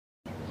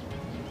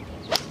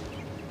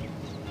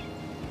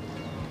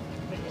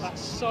That's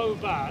so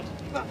bad.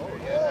 Oh,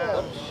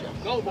 yeah.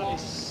 Goal ball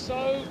is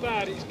so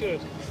bad, it's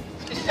good.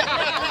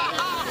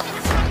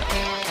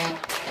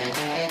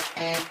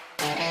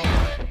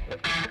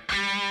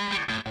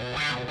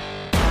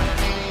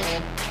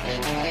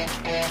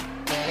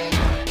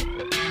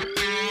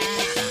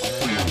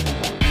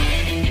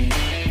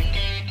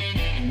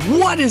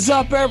 What is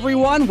up,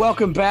 everyone?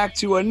 Welcome back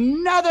to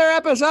another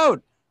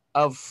episode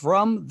of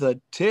From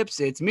the Tips.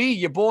 It's me,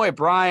 your boy,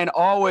 Brian,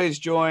 always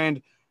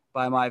joined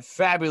by my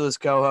fabulous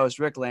co-host,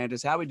 Rick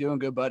Landis. How we doing,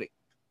 good buddy?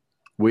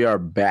 We are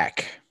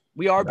back.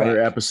 We are Another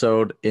back.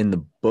 episode in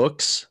the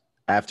books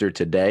after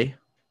today.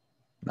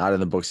 Not in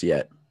the books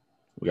yet.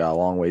 We got a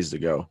long ways to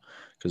go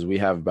because we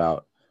have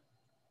about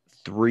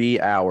 3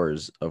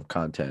 hours of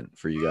content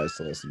for you guys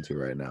to listen to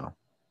right now.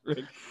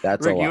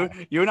 That's Rick, a lot.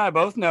 you and I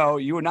both know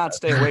you would not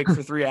stay awake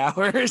for 3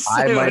 hours.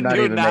 I might not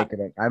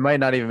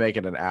even make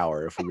it an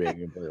hour if we're being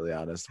completely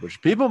honest, which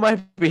people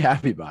might be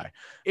happy by.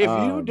 If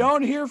you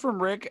don't hear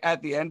from Rick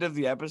at the end of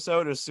the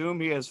episode,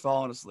 assume he has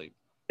fallen asleep.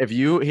 If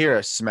you hear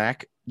a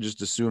smack,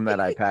 just assume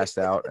that I passed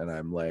out and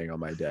I'm laying on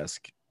my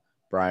desk.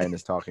 Brian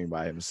is talking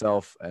by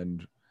himself,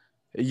 and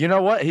you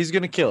know what? He's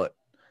gonna kill it.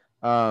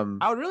 I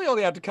would really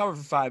only have to cover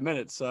for 5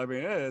 minutes, so I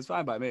mean, it's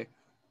fine by me.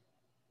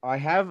 I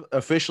have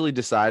officially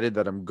decided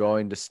that I'm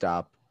going to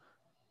stop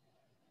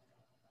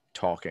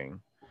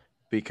talking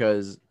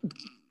because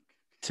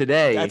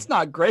today. That's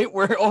not great.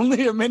 We're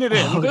only a minute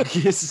in.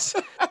 August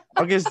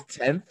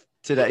 10th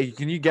today.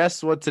 Can you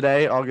guess what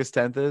today, August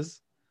 10th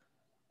is?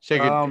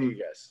 Take a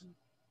guess.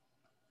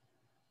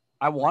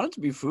 I want it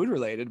to be food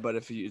related, but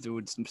if it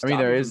would stop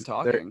there me from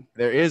talking.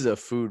 There is a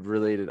food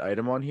related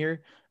item on here.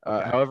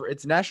 Okay. However,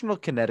 it's National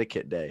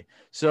Connecticut Day.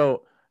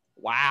 So,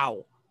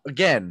 wow.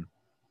 Again,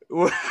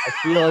 I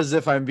feel as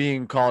if I'm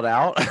being called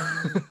out.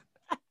 I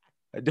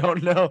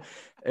don't know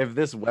if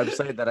this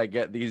website that I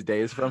get these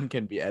days from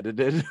can be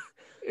edited.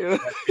 I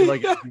feel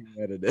like it's being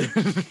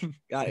edited.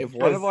 God, if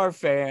one of our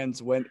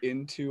fans went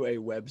into a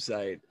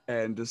website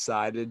and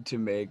decided to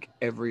make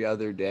every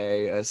other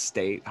day a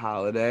state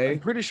holiday, I'm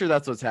pretty sure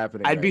that's what's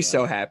happening. I'd be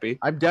so happy.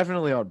 I'm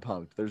definitely on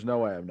Punked. There's no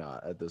way I'm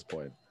not at this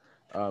point.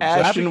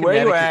 Ashton,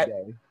 where you at?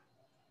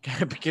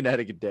 Happy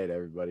Connecticut Day to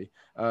everybody.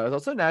 It's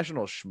also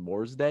National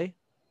Schmores Day.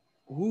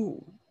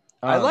 Ooh,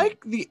 I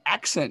like the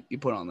accent you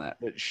put on that.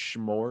 The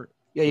schmore.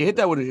 Yeah, you hit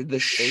that with the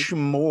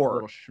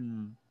schmore.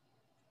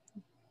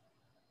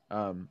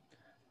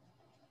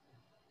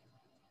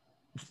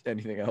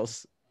 Anything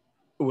else?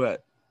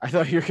 What? I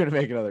thought you were gonna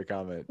make another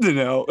comment.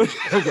 No.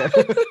 Okay.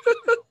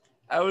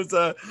 I was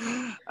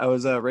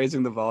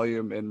raising the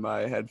volume in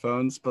my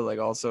headphones, but like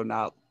also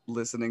not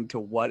listening to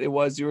what it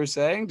was you were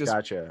saying. Just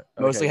gotcha.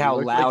 Mostly how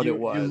loud it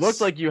was. You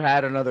looked like you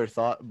had another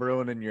thought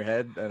brewing in your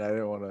head, and I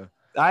didn't want to.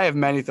 I have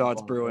many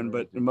thoughts brewing,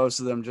 but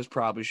most of them just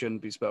probably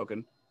shouldn't be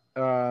spoken.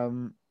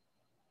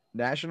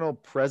 National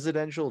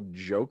Presidential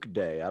Joke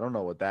Day. I don't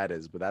know what that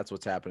is, but that's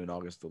what's happening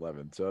August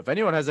 11th. So if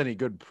anyone has any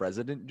good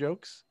president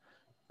jokes,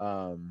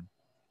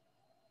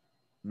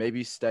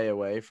 maybe stay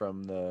away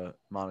from the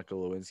Monica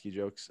Lewinsky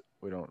jokes.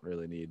 We don't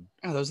really need.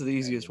 Oh, those are the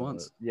easiest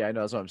ones. Yeah, I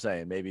know. That's what I'm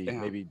saying.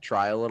 Maybe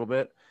try a little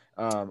bit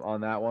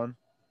on that one.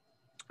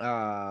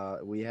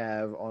 We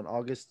have on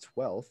August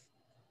 12th,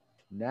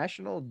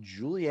 National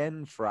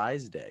Julienne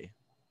Fries Day.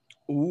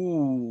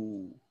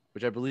 Ooh.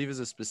 Which I believe is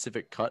a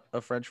specific cut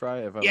of French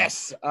fry.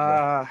 Yes.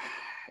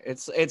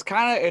 It's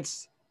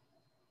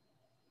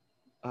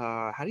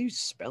how do you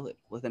spell it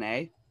with an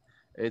A?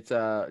 It's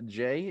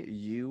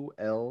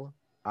Julienne.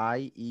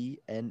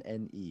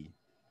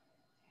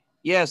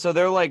 Yeah, so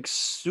they're like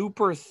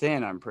super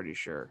thin, I'm pretty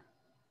sure.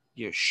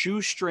 Yeah,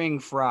 shoestring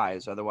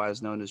fries,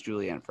 otherwise known as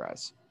Julienne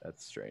fries.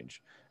 That's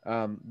strange.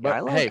 But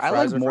yeah, I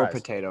like more fries.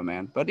 Potato,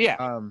 man. But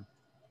yeah.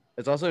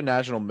 It's also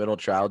National Middle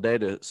Child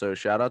Day, so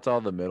shout out to all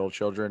the middle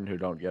children who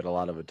don't get a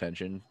lot of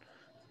attention.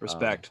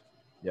 Respect.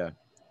 Yeah,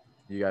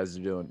 you guys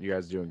are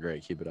doing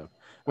great. Keep it up.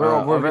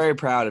 We're very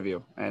proud of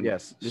you. And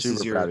yes, this super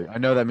is proud of you. I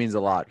know that means a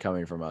lot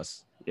coming from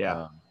us.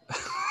 Yeah.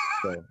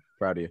 So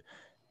proud of you.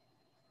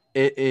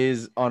 It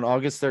is on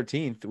August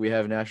 13th. We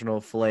have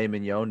National Filet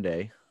Mignon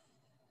Day.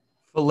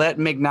 Filet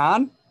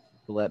Mignon.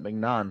 Filet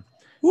Mignon.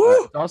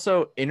 Woo!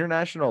 Also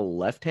International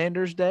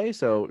Left-Handers Day.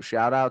 So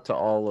shout out to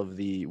all of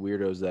the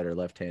weirdos that are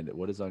left-handed.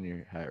 What is on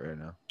your hat right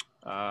now?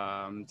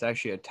 It's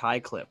actually a tie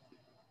clip.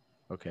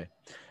 Okay.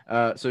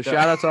 So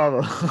shout out to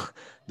all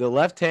the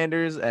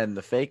left-handers and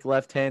the fake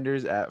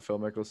left-handers at Phil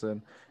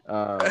Mickelson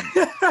on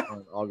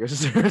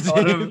August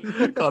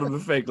 13th. Called him a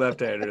fake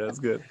left-hander. That's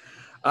good.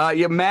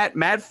 Yeah,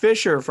 Matt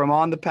Fisher from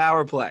On the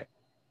Power Play.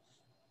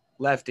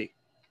 Lefty.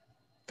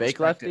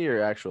 Fake lefty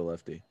or actual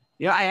lefty?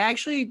 Yeah, I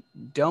actually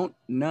don't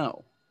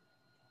know.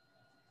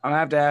 I'm gonna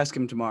have to ask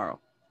him tomorrow.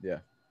 Yeah.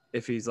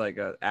 If he's like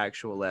an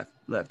actual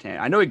left hand.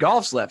 I know he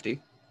golfs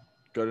lefty.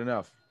 Good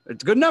enough.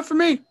 It's good enough for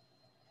me.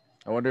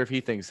 I wonder if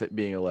he thinks that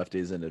being a lefty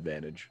is an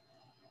advantage.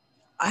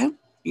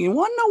 You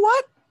want to know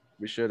what?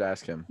 We should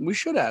ask him. We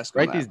should ask him.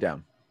 Write these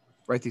down.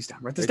 Write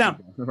that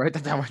down. Write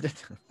that down.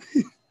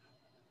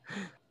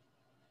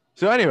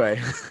 So anyway,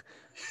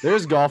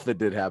 There's golf that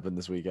did happen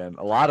this weekend.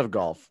 A lot of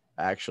golf,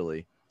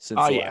 actually, since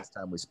the last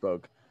time we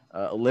spoke.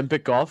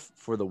 Olympic golf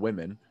for the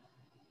women,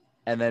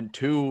 and then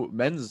 2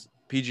 men's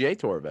PGA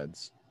Tour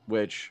events,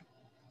 which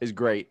is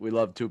great. We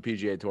love 2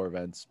 PGA Tour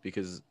events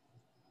because,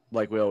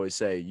 like we always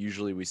say,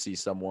 usually we see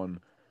someone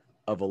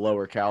of a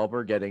lower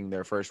caliber getting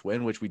their first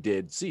win, which we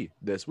did see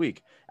this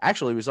week.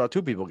 Actually, we saw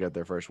 2 people get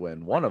their first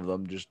win. One of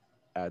them just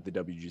at the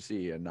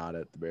WGC and not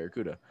at the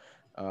Barracuda.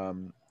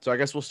 So I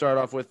guess we'll start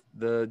off with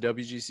the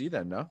WGC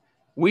then, no?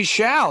 We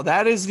shall.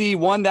 That is the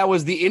one that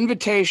was the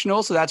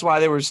Invitational, so that's why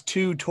there was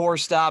 2 tour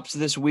stops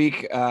this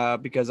week,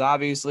 because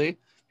obviously if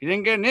you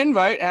didn't get an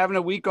invite, having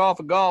a week off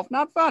of golf,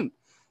 not fun.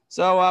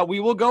 So we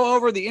will go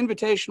over the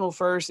Invitational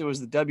first. It was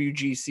the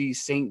WGC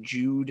St.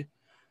 Jude.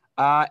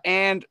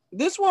 And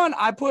this one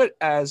I put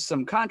as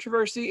some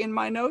controversy in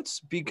my notes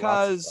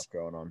because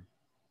going on.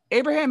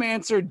 Abraham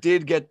Answer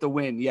did get the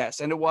win, yes,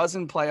 and it was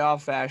in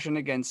playoff fashion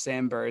against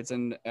Sam Burns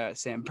and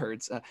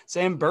Hideki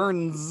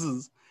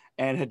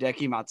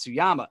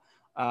Matsuyama.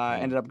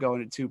 Ended up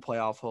going to 2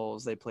 playoff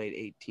holes. They played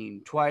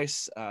 18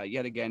 twice.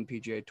 Yet again,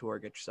 PGA Tour,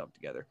 get yourself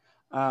together.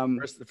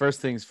 First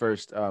things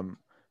first.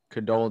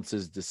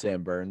 Condolences to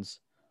Sam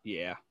Burns.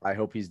 Yeah, I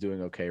hope he's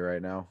doing okay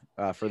right now.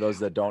 For those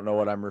that don't know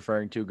what I'm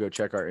referring to, go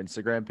check our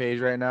Instagram page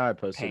right now. I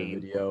posted a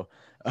video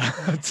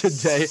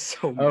today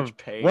so much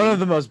pain. One of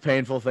the most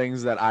painful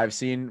things that I've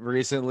seen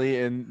recently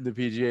in the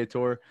PGA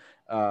Tour.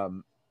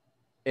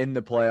 In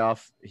the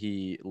playoff,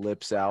 he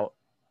lips out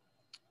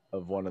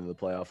of one of the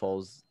playoff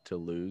holes to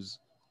lose,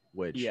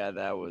 which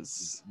that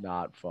was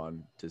not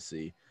fun to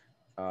see.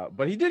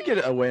 But he did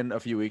get a win a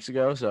few weeks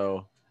ago,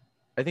 so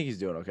I think he's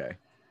doing okay.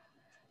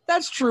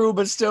 That's true,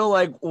 but still,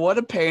 like, what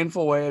a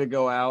painful way to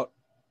go out.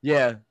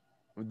 Yeah,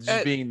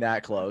 just being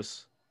that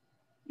close.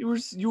 You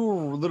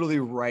were literally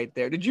right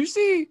there. Did you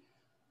see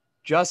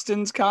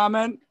Justin's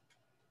comment?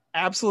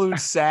 Absolute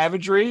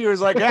savagery. He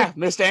was like, "Yeah,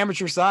 missed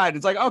amateur side."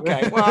 It's like,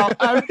 okay, well,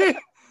 I mean,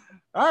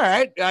 all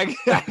right, I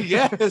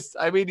guess.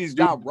 I mean, he's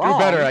not wrong. Do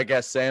better, I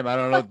guess, Sam. I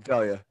don't know what to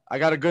tell you. I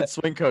got a good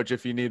swing coach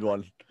if you need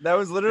one. That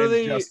was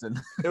literally Justin.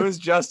 It was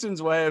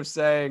Justin's way of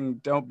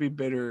saying, "Don't be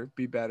bitter,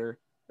 be better."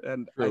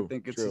 And I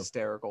think it's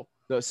hysterical.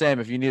 So, Sam,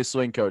 if you need a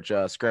swing coach,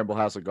 Scramble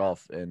House of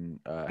Golf in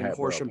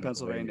Horsham,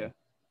 Pennsylvania.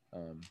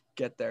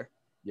 Get there.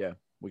 Yeah,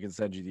 we can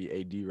send you the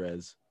AD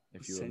res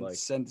if you would like.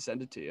 Send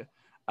it to you.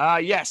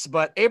 Yes,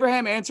 but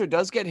Abraham Answer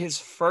does get his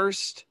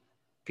first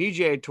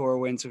PGA Tour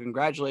win, so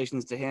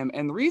congratulations to him.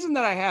 And the reason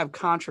that I have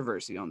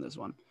controversy on this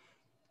one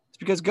is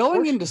because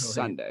going into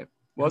Sunday,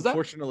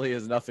 unfortunately,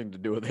 has nothing to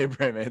do with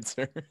Abraham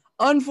Answer.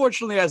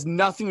 Unfortunately, has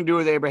nothing to do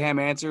with Abraham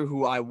Answer,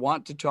 who I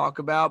want to talk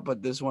about,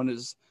 but this one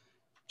is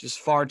just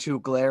far too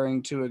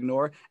glaring to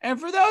ignore. And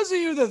for those of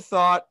you that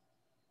thought,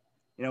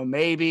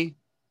 maybe,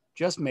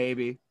 just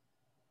maybe,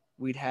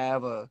 we'd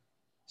have a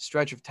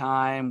stretch of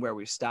time where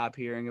we stop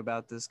hearing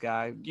about this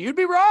guy, you'd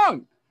be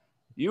wrong.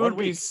 You would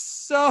be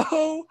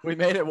so... We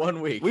made it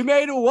 1 week. We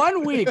made it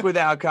 1 week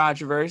without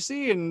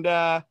controversy, and...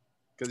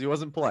 Because he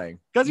wasn't playing.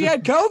 Because he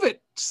had COVID.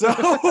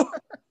 So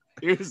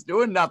he was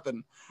doing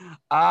nothing.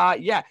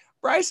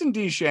 Bryson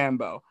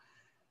DeChambeau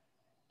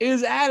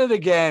is at it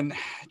again.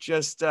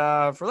 Just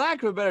for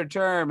lack of a better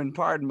term, and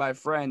pardon my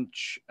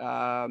French,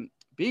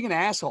 being an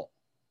asshole.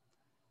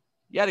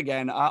 Yet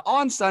again,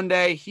 on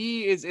Sunday,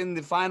 he is in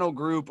the final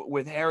group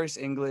with Harris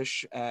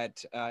English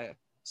at...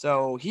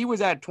 so he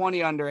was at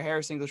 20 under.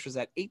 Harris English was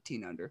at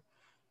 18 under.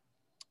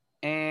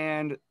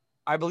 And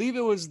I believe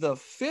it was the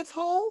 5th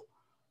hole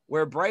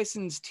where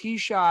Bryson's tee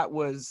shot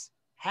was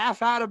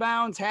half out of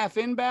bounds, half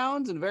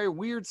inbounds in a very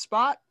weird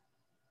spot.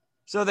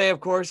 So they,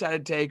 of course, had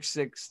to take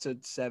 6 to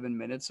 7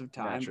 minutes of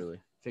time to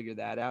figure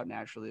that out,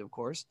 naturally, of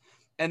course.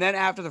 And then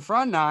after the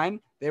front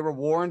 9, they were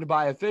warned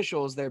by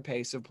officials their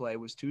pace of play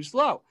was too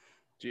slow.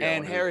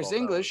 And Harris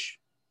English,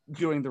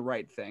 doing the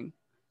right thing,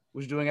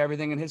 was doing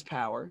everything in his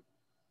power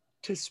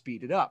to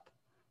speed it up,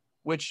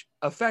 which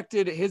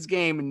affected his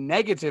game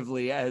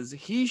negatively as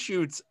he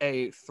shoots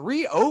a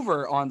 3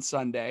 over on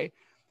Sunday.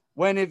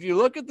 When if you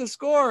look at the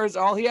scores,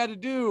 all he had to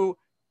do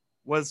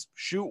was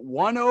shoot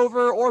 1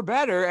 over or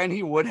better and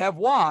he would have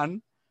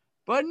won.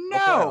 But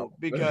no,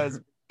 because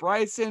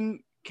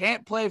Bryson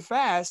can't play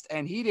fast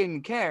and he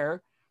didn't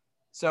care.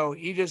 So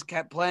he just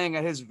kept playing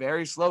at his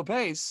very slow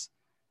pace.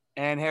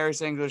 And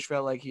Harris English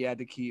felt like he had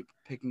to keep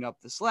picking up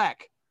the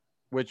slack.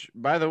 Which,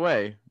 by the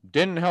way,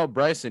 didn't help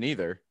Bryson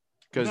either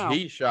because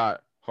he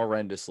shot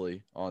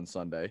horrendously on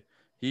Sunday.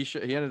 He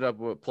ended up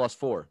with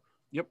 +4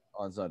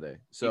 on Sunday.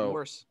 So even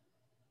worse.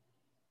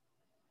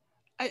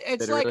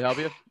 Did it really help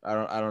you?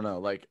 I don't know.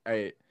 Like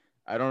I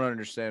don't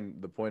understand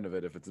the point of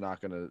it if it's not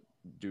going to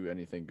do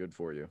anything good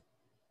for you.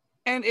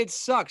 And it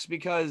sucks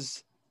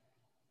because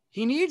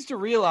he needs to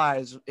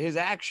realize his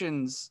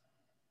actions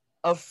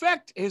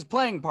affect his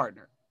playing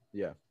partner.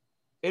 Yeah.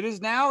 It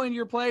is now in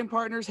your playing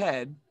partner's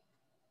head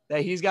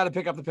that he's got to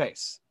pick up the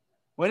pace.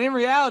 When in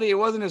reality, it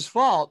wasn't his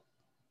fault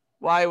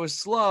why it was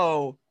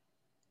slow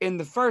in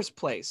the first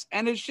place.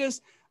 And it's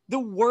just the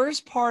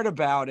worst part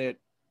about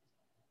it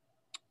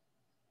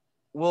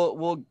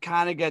we'll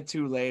kind of get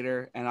to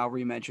later, and I'll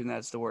re-mention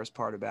that's the worst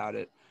part about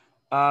it.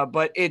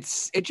 But it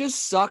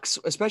just sucks,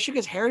 especially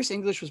because Harris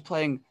English was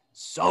playing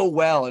so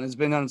well and has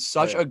been on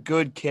such a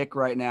good kick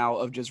right now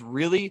of just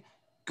really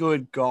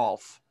good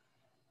golf.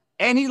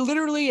 And he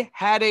literally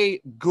had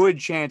a good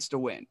chance to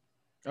win.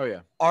 Oh,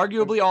 yeah.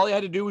 Arguably, all he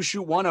had to do was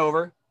shoot one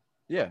over.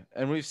 Yeah,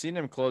 and we've seen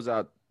him close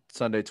out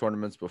Sunday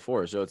tournaments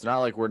before, so it's not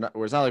like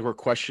we're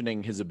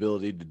questioning his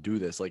ability to do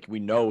this. Like, we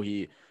know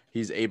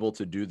he's able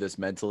to do this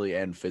mentally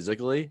and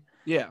physically.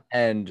 Yeah.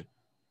 And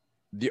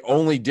the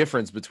only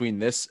difference between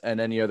this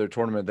and any other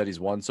tournament that he's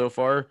won so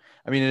far,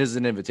 I mean, it is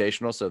an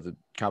invitational, so the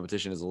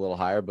competition is a little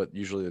higher, but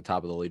usually the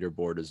top of the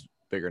leaderboard is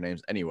bigger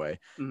names anyway.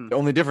 Mm-hmm. The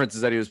only difference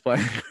is that he was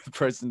playing with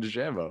Bryson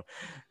DeChambeau,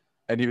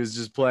 and he was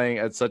just playing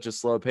at such a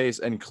slow pace.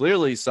 And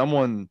clearly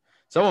someone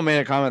made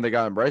a comment that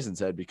got in Bryson's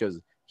head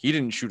because he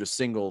didn't shoot a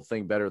single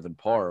thing better than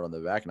par on the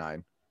back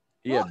nine.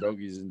 He had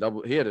bogeys and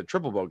he had a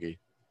triple bogey.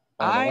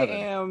 I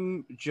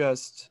am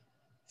just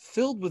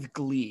filled with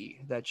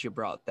glee that you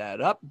brought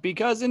that up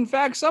because, in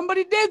fact,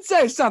 somebody did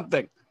say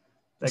something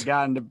that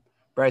got into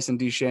Bryson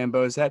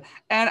DeChambeau's head.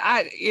 And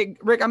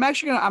Rick, I'm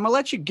gonna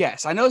let you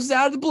guess. I know this is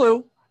out of the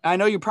blue. I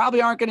know you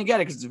probably aren't going to get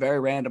it because it's very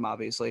random,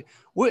 obviously.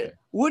 What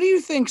do you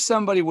think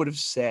somebody would have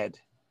said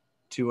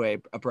to a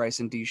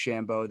Bryson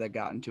DeChambeau that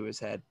got into his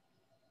head?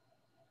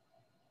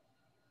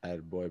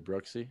 Attaboy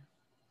Brooksy.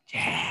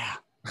 Yeah.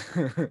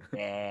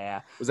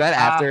 Yeah. Was that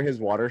after his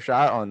water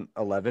shot on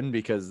 11?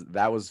 Because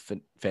that was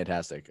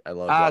fantastic. I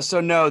love that.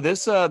 So no,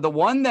 this the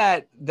one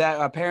that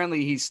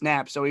apparently he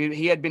snapped. So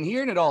he had been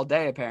hearing it all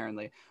day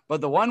apparently,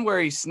 but the one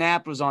where he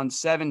snapped was on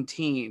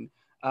 17.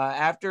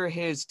 After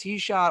his tee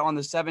shot on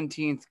the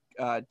 17th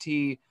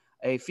tee,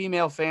 a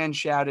female fan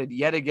shouted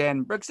yet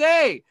again,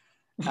 "Brooksy!"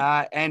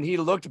 And he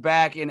looked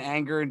back in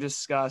anger and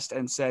disgust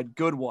and said,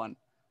 "Good one,"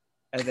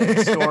 and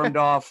then stormed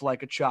off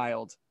like a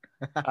child.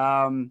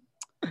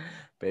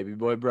 Baby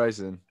boy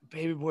Bryson.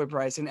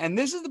 And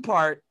this is the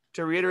part,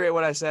 to reiterate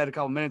what I said a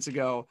couple minutes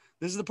ago,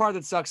 this is the part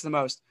that sucks the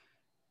most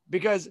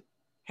because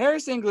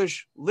Harris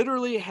English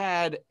literally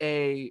had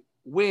a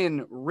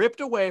win ripped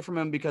away from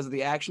him because of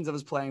the actions of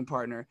his playing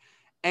partner.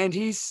 And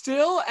he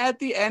still, at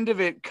the end of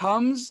it,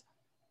 comes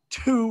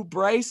to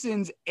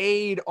Bryson's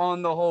aid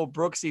on the whole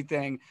Brooksy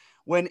thing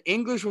when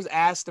English was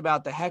asked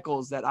about the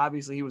heckles that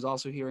obviously he was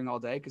also hearing all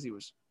day because he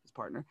was his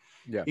partner.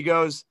 Yeah. He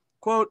goes,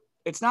 quote,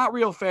 "It's not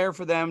real fair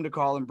for them to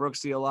call him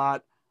Brooksy a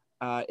lot.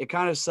 It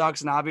kind of sucks,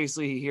 and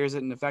obviously he hears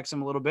it and affects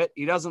him a little bit.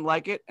 He doesn't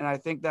like it, and I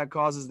think that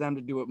causes them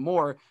to do it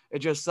more. It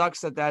just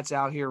sucks that that's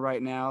out here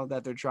right now,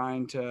 that they're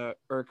trying to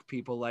irk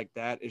people like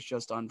that. It's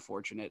just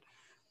unfortunate."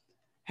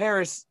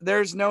 Harris,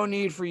 there's no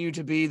need for you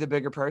to be the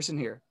bigger person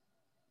here.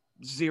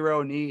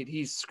 Zero need.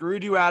 He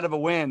screwed you out of a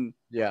win.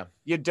 Yeah.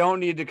 You don't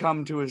need to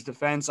come to his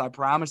defense. I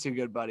promise you,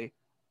 good buddy.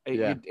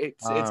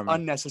 It's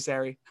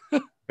unnecessary.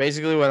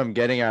 Basically, what I'm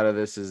getting out of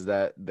this is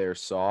that they're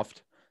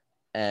soft.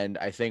 And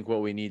I think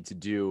what we need to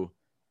do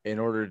in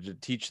order to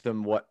teach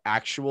them what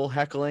actual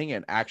heckling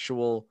and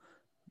actual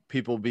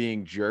people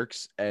being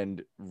jerks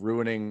and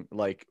ruining,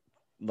 like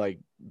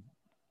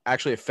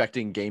actually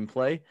affecting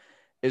gameplay,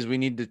 is we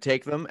need to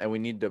take them and we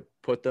need to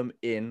put them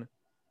in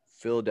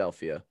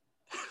Philadelphia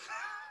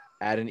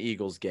at an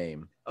Eagles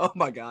game. Oh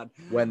my God.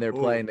 When they're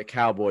playing the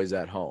Cowboys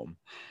at home.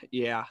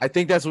 Yeah. I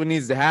think that's what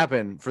needs to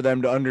happen for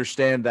them to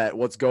understand that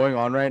what's going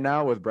on right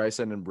now with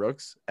Bryson and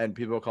Brooks and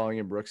people calling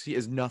him Brooksy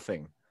is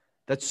nothing.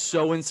 That's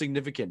so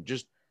insignificant.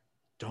 Just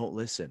don't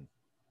listen.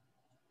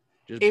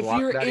 Just if block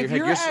you're, it out of your if head.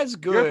 you're as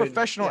good, you're a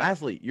professional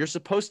athlete. You're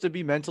supposed to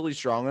be mentally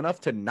strong enough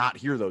to not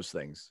hear those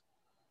things.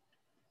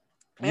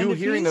 And you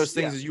hearing those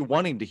things is you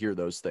wanting to hear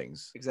those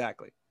things.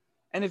 Exactly.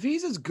 And if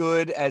he's as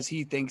good as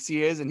he thinks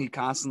he is and he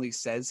constantly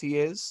says he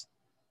is,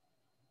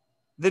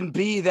 then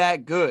be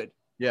that good.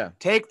 Yeah.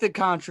 Take the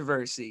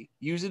controversy,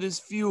 use it as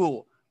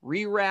fuel,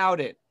 reroute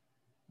it.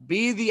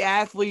 Be the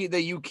athlete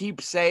that you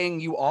keep saying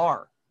you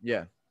are.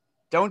 Yeah.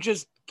 Don't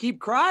just keep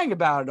crying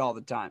about it all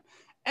the time.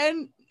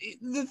 And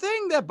the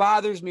thing that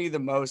bothers me the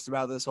most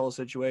about this whole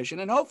situation,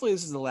 and hopefully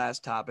this is the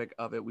last topic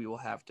of it we will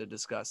have to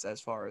discuss as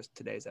far as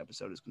today's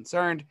episode is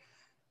concerned,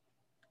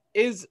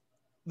 is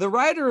the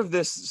writer of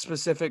this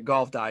specific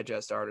Golf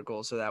Digest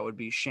article, so that would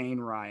be Shane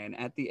Ryan,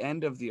 at the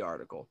end of the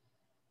article.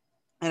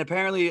 And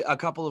apparently a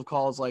couple of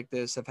calls like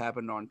this have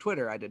happened on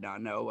Twitter. I did not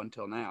know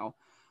until now.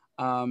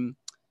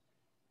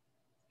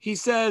 He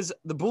says,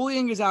 "The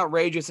bullying is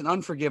outrageous and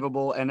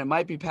unforgivable, and it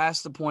might be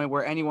past the point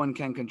where anyone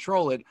can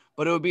control it,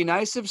 but it would be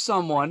nice if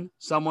someone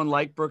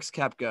like Brooks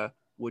Koepka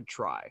would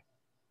try."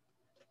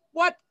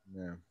 What?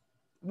 Yeah.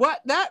 What?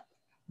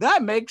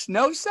 That makes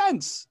no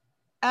sense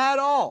at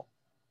all.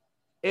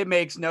 It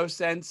makes no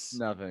sense.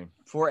 Nothing.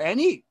 For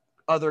any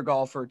other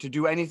golfer to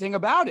do anything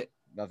about it.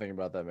 Nothing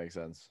about that makes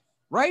sense.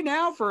 Right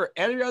now, for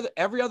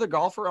every other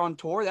golfer on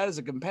tour, that is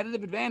a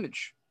competitive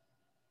advantage.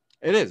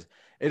 It is.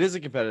 It is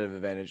a competitive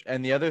advantage.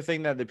 And the other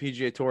thing that the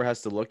PGA Tour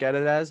has to look at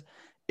it as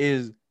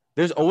is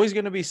there's always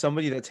going to be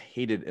somebody that's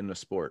hated in the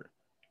sport.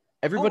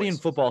 Everybody in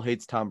football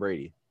hates Tom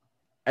Brady.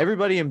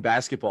 Everybody in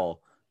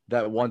basketball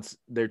that wants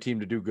their team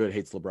to do good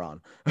hates LeBron.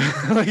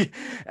 Like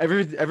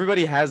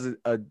everybody has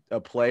a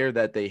player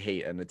that they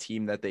hate and a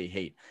team that they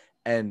hate.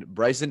 And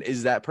Bryson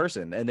is that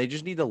person. And they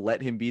just need to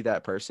let him be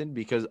that person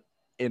because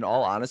in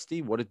all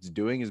honesty, what it's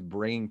doing is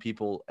bringing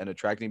people and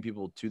attracting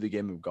people to the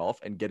game of golf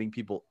and getting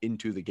people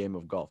into the game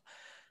of golf.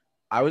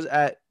 I was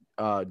at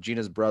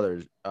Gina's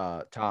brother,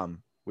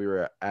 Tom. We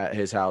were at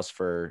his house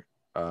for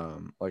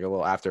like a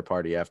little after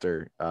party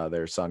after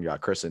their son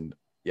got christened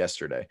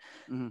yesterday.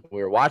 Mm-hmm.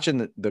 We were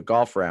watching the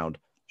golf round.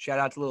 Shout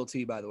out to Little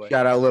T, by the way.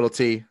 Shout out Little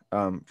T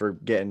for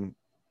getting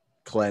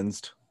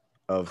cleansed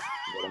of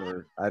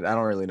whatever. I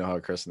don't really know how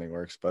christening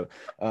works, but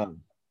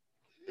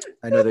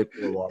I know they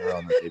put water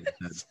on the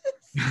baby's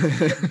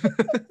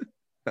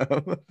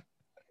head.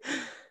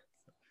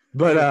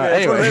 But It's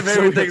anyway, one of my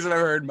favorite things that I've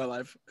heard in my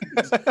life.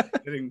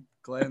 Getting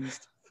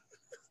cleansed.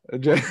 I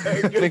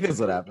think that's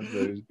what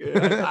happened.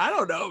 I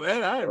don't know,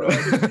 man. I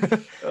don't know.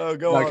 Oh,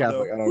 go Not on.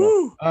 Catholic. Though.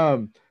 I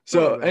don't know.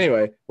 So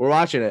anyway, we're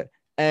watching it,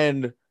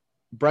 and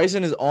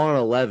Bryson is on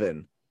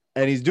 11,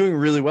 and he's doing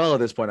really well at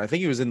this point. I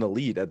think he was in the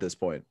lead at this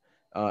point,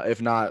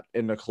 if not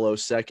in a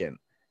close second.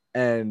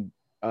 And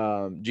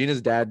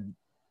Gina's dad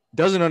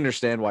doesn't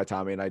understand why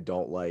Tommy and I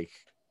don't like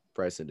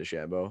Bryson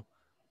DeChambeau.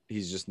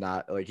 He's just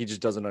not like he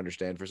just doesn't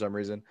understand for some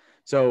reason.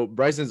 So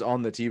Bryson's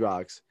on the tee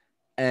box,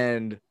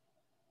 and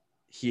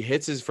he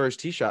hits his first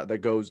tee shot that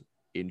goes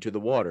into the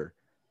water.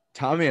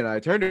 Tommy and I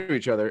turn to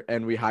each other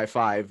and we high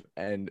five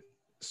and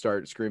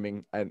start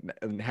screaming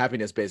and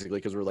happiness basically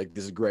because we're like,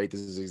 this is great.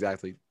 This is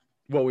exactly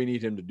what we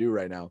need him to do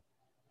right now.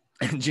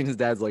 And Gina's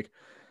dad's like,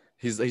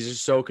 he's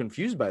just so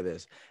confused by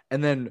this.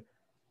 And then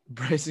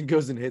Bryson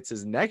goes and hits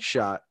his next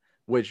shot,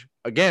 which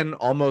again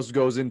almost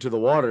goes into the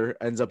water,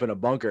 ends up in a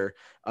bunker.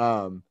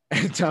 And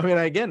Tommy and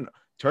I again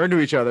turn to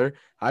each other,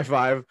 high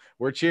five,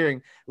 we're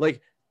cheering.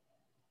 Like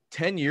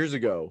 10 years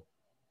ago,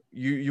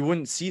 you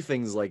wouldn't see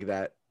things like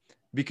that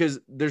because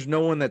there's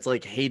no one that's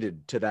like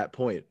hated to that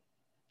point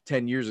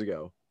 10 years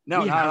ago.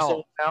 No, we not have at all.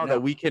 someone now No.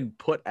 that we can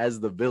put as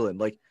the villain.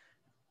 Like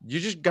you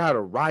just gotta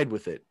ride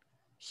with it.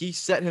 He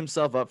set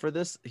himself up for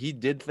this. He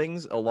did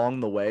things along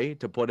the way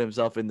to put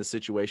himself in the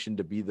situation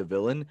to be the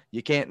villain.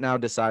 You can't now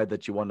decide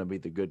that you want to be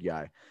the good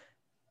guy.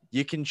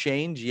 You can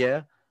change,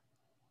 yeah,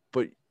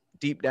 but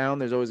deep down,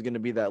 there's always going to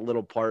be that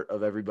little part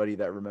of everybody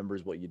that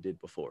remembers what you did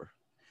before.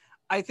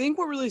 I think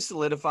what really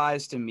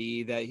solidifies to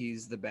me that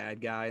he's the bad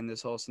guy in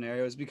this whole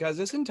scenario is because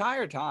this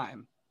entire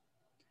time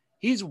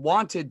he's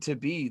wanted to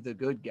be the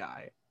good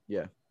guy.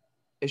 Yeah.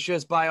 It's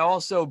just by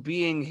also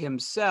being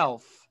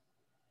himself,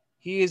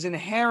 he is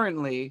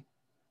inherently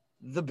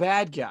the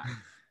bad guy.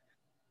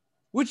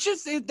 Which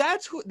just if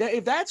that's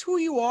who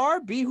you are,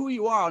 be who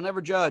you are. I'll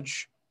never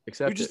judge.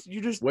 Accept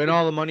You just win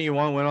all the money you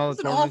want, win all the He's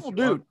an tournaments awful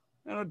you want.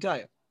 dude. I don't tell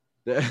you.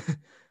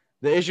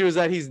 The issue is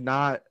that he's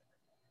not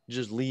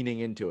just leaning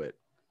into it.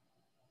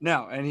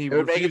 No, and he It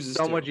would make it refuses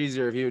so to. much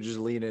easier if he would just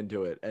lean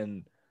into it.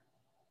 And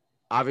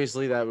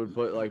obviously that would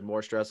put like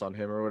more stress on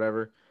him or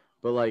whatever.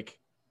 But like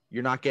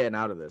you're not getting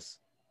out of this.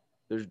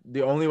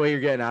 The only way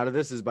you're getting out of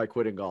this is by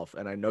quitting golf.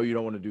 And I know you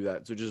don't want to do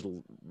that. So just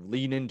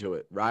lean into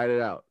it. Ride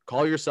it out.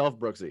 Call yourself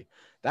Brooksy.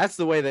 That's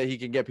the way that he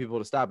can get people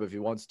to stop if he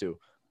wants to.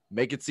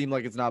 Make it seem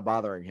like it's not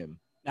bothering him.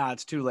 Nah,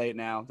 it's too late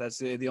now. That's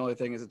the only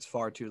thing is it's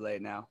far too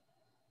late now.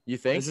 You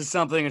think? This is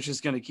something that's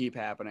just going to keep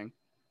happening.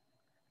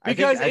 I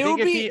Because think it would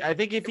if be he, I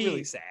think if he,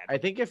 really sad. I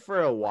think if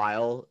for a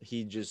while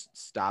he just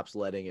stops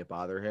letting it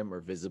bother him or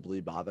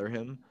visibly bother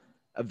him,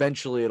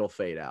 eventually it'll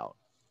fade out.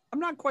 I'm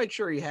not quite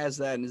sure he has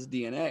that in his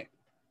DNA.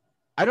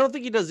 I don't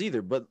think he does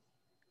either, but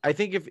I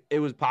think if it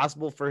was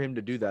possible for him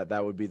to do that,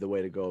 that would be the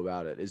way to go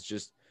about it. Is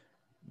just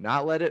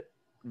not let it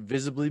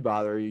visibly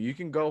bother you. You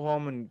can go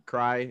home and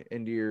cry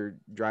into your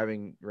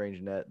driving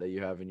range net that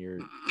you have in your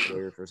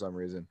foyer for some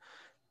reason.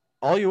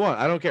 All you want.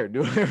 I don't care.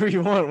 Do whatever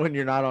you want when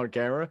you're not on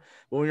camera.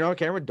 But when you're on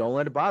camera, don't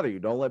let it bother you.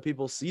 Don't let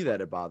people see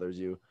that it bothers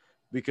you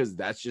because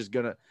that's just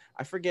going to –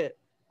 I forget.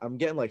 I'm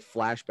getting like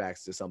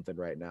flashbacks to something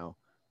right now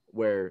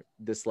where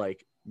this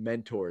like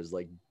mentors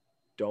like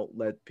don't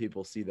let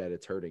people see that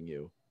it's hurting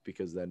you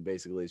because then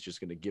basically it's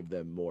just going to give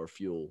them more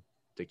fuel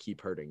to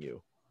keep hurting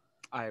you.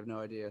 I have no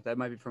idea. That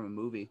might be from a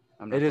movie.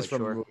 I'm not It is quite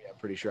from sure. a movie. I'm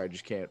pretty sure. I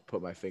just can't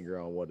put my finger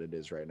on what it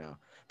is right now.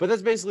 But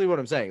that's basically what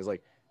I'm saying is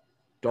like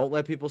don't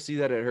let people see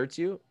that it hurts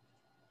you.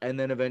 And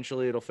then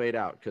eventually it'll fade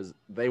out because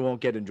they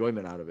won't get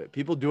enjoyment out of it.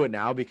 People do it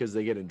now because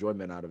they get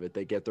enjoyment out of it.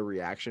 They get the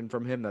reaction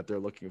from him that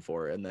they're looking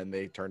for. And then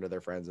they turn to their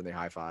friends and they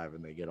high five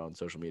and they get on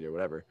social media or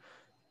whatever.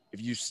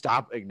 If you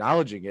stop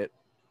acknowledging it,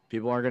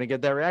 people aren't going to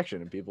get that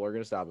reaction and people are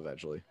going to stop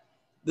eventually.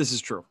 This is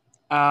true.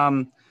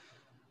 To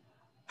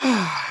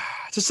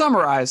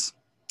summarize,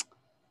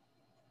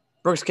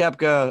 Brooks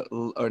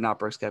Koepka, or not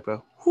Brooks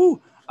Koepka,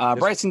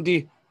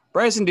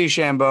 Bryson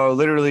DeChambeau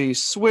literally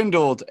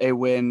swindled a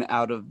win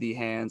out of the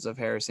hands of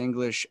Harris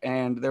English,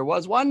 and there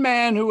was one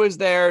man who was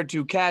there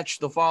to catch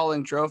the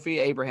falling trophy,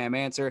 Abraham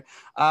Answer,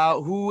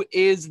 who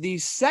is the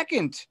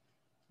second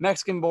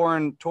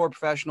Mexican-born tour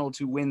professional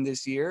to win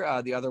this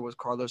year. The other was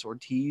Carlos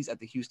Ortiz at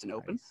the Houston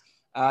Open.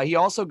 He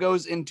also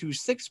goes into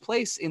sixth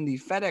place in the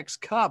FedEx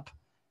Cup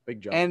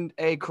Big jump. and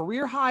a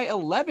career high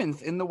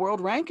 11th in the world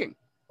ranking.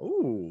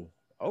 Ooh,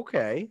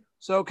 okay.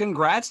 So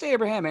congrats to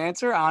Abraham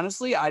Answer.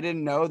 Honestly, I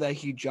didn't know that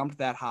he jumped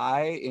that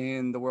high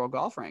in the world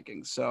golf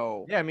rankings.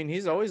 So Yeah, I mean,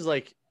 he's always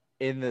like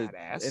in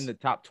badass. the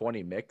top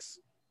 20 mix.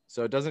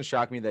 So it doesn't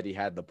shock me that he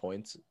had the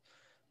points.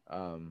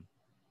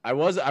 I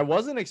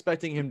wasn't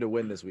expecting him to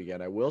win this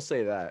weekend. I will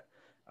say that.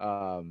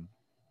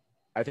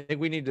 I think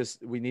we need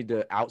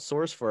to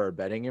outsource for our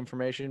betting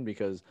information,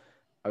 because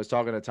I was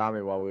talking to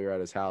Tommy while we were at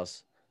his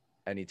house,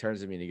 and he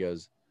turns to me and he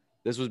goes,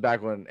 "This was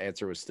back when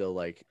Answer was still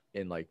like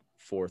in like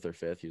fourth or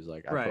fifth." He was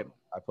like, Right.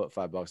 I put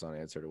 $5 on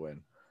Answer to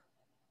win,"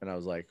 and I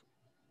was like,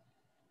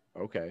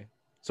 "Okay."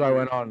 So I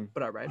went on,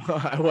 But all right.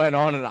 I went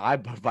on and I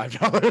put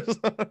 $5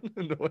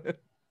 on to win.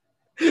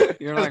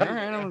 You're like, all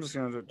right, I'm just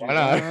going to do Why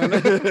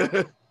that.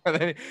 not? And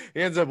then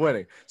he ends up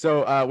winning.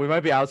 So we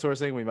might be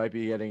outsourcing. We might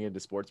be getting into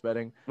sports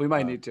betting. We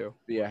might need to.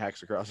 Yeah,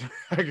 hacks across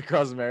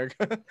across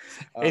America.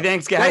 Hey,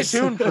 thanks, guys. Stay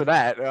tuned for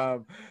that.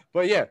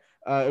 But yeah,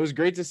 it was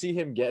great to see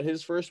him get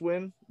his first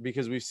win,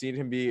 because we've seen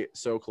him be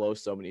so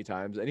close so many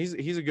times, and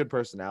he's a good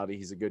personality.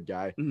 He's a good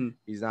guy. Mhm.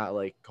 He's not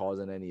like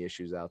causing any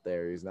issues out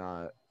there. He's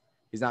not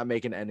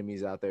making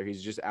enemies out there.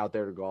 He's just out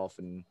there to golf,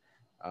 and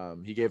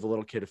he gave a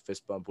little kid a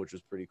fist bump, which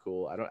was pretty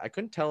cool. I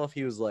couldn't tell if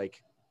he was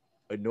like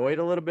annoyed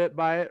a little bit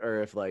by it,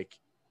 or if like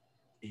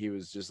he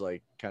was just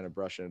like kind of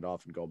brushing it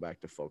off and going back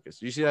to focus.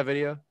 Did you see that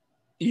video?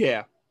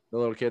 Yeah. The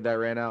little kid that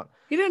ran out.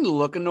 He didn't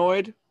look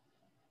annoyed.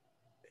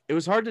 It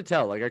was hard to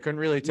tell. Like I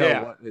couldn't really tell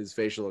Yeah. what his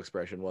facial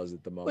expression was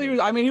at the moment.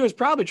 Well, he was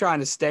probably trying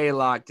to stay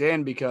locked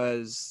in,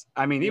 because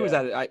he was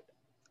at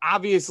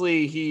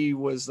obviously he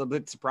was a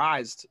bit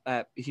surprised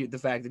at the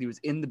fact that he was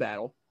in the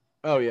battle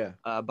Oh yeah.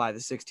 by the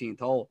 16th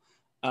hole.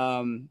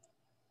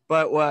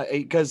 But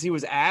because he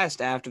was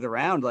asked after the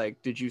round,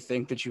 like, did you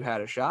think that you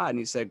had a shot? And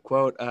he said,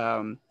 quote,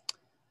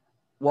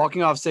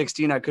 walking off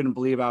 16, I couldn't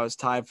believe I was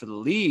tied for the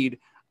lead.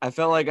 I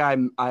felt like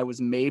I was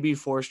maybe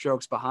 4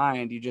 strokes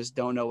behind. You just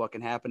don't know what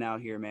can happen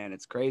out here, man.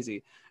 It's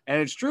crazy.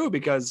 And it's true,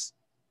 because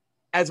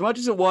as much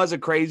as it was a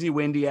crazy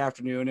windy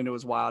afternoon and it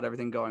was wild,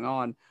 everything going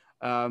on,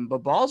 but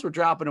balls were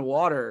dropping in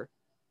water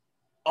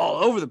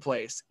all over the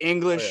place.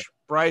 English,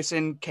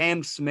 Bryson,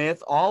 Cam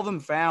Smith, all of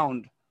them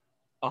found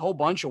a whole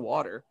bunch of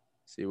water.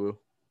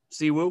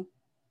 Siwoo,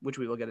 which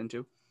we will get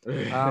into.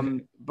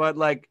 But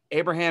like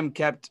Abraham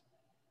kept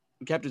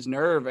his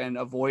nerve and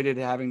avoided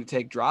having to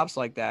take drops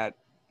like that.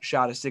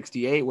 Shot a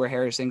 68, where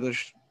Harris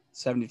English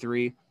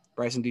 73,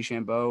 Bryson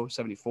DeChambeau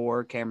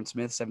 74, Cameron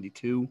Smith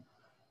 72.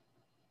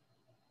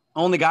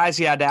 Only guys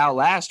he had to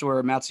outlast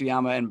were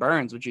Matsuyama and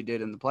Burns, which he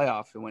did in the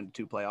playoff. He went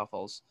to 2 playoff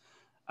holes.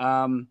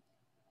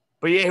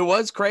 But yeah, it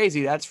was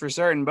crazy, that's for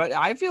certain. But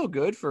I feel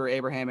good for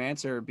Abraham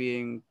Answer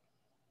being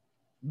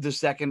the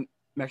second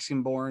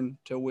Mexican-born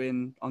to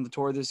win on the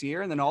tour this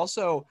year, and then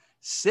also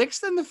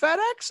 6th in the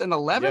FedEx and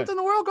 11th in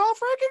the world golf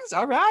rankings.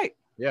 All right.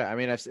 Yeah, I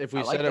mean, if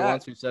we've said it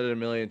once, we've said it a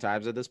million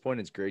times at this point.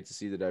 It's great to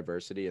see the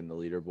diversity in the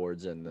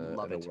leaderboards and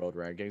the world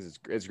rankings.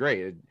 It's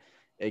great.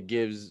 It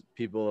gives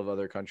people of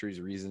other countries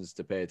reasons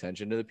to pay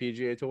attention to the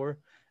PGA Tour.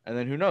 And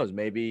then who knows,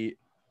 maybe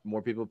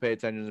more people pay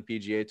attention to the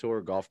PGA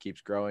Tour. Golf keeps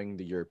growing.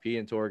 The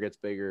European Tour gets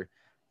bigger.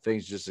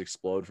 Things just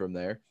explode from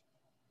there.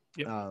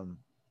 Yep.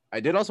 I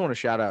did also want to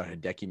shout out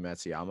Hideki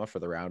Matsuyama for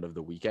the round of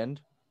the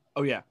weekend.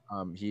 Oh, yeah.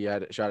 He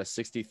had shot a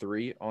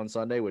 63 on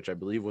Sunday, which I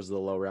believe was the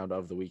low round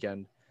of the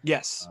weekend.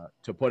 Yes.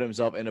 To put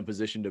himself in a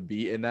position to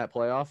be in that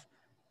playoff,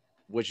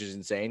 which is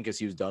insane, because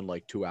he was done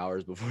like 2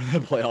 hours before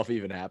the playoff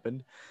even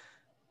happened.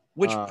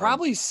 Which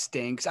probably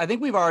stinks. I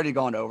think we've already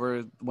gone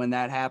over when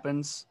that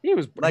happens. He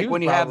was like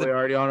when you have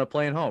already on a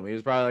plane home. He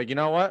was probably like, you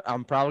know what?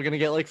 I'm probably gonna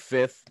get like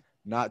 5th.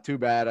 Not too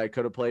bad. I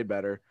could have played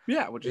better.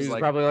 Yeah, which is he was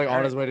like probably like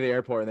on his way to the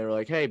airport, and they were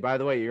like, hey, by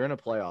the way, you're in a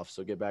playoff,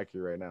 so get back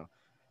here right now.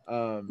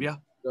 Yeah.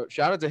 So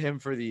shout out to him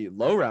for the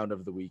low round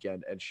of the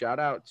weekend, and shout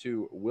out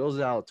to Will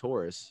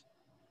Zalatoris,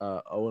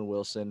 Owen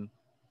Wilson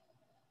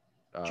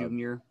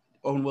Jr.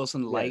 Owen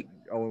Wilson Light.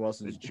 Yeah, Owen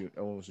Wilson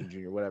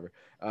Jr. Whatever.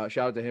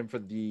 Shout out to him for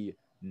the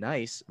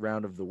nice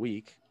round of the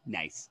week.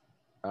 Nice.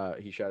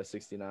 He shot a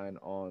 69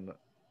 on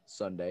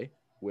Sunday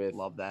with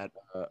love that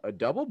a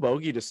double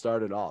bogey to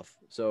start it off.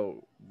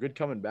 So good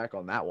coming back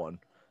on that one.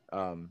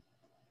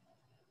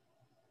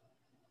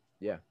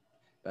 Yeah.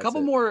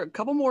 Couple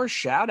more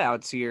shout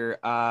outs here.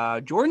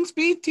 Jordan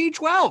Spieth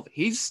T12.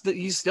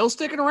 He's still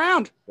sticking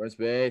around. Jordan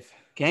Spieth.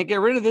 Can't get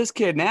rid of this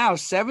kid now.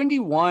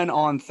 71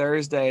 on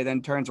Thursday,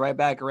 then turns right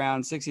back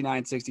around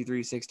 69,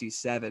 63,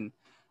 67.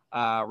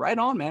 Right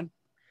on, man.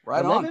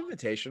 Right on. I love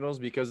invitationals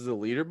because of the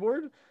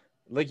leaderboard.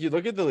 Like you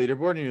look at the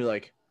leaderboard and you're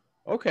like,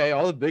 okay,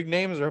 all the big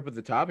names are up at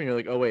the top, and you're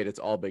like, oh wait, it's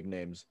all big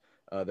names.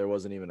 There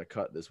wasn't even a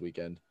cut this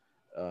weekend.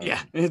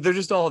 Yeah, they're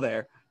just all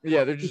there.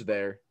 Yeah, they're just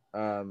there.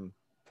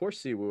 Poor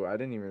Siwoo. I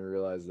didn't even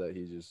realize that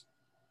he just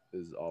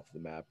is off the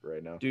map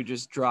right now. Dude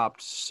just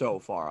dropped so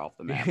far off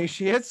the map.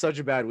 She had such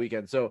a bad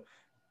weekend. So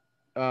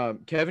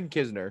Kevin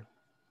Kisner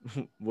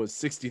was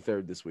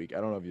 63rd this week. I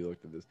don't know if you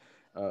looked at this.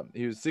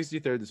 He was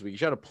 63rd this week. He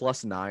shot a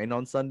 +9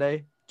 on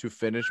Sunday to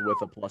finish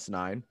with a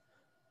 +9.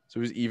 So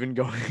he was even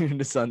going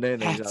into Sunday,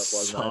 and then That he shot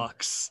a +9.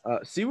 sucks.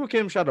 Siwoo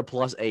Kim shot a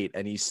 +8,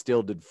 and he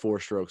still did 4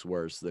 strokes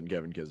worse than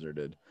Kevin Kisner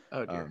did.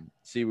 Oh, dear.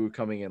 Siwoo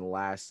coming in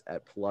last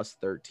at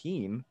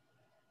 +13,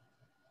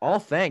 all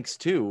thanks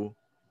to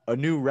a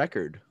new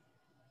record,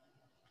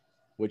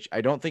 which I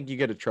don't think you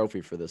get a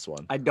trophy for this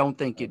one. I don't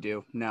think you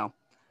do. No.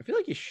 I feel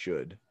like you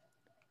should.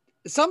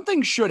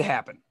 Something should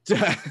happen.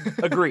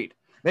 Agreed.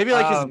 Maybe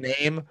like his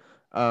name,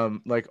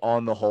 like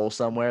on the hole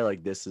somewhere.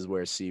 Like this is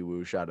where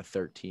Siwoo shot a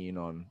 13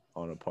 on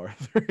a par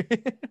 3.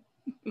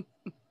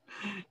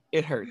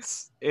 It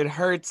hurts. It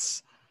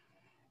hurts.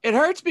 It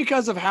hurts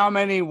because of how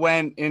many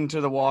went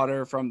into the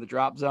water from the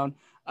drop zone.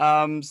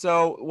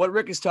 So what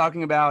Rick is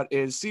talking about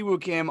is Siwoo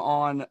Kim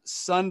on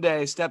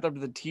Sunday stepped up to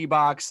the tee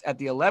box at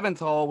the 11th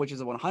hole, which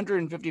is a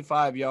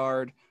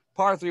 155-yard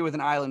par 3 with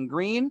an island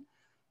green.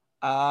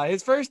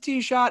 His first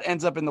tee shot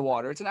ends up in the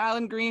water. It's an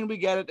island green. We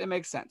get it. It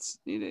makes sense.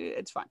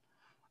 It's fine.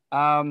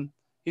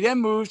 He then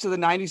moves to the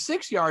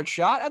 96-yard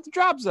shot at the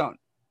drop zone.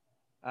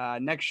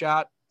 Next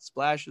shot,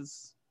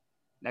 splashes.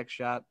 Next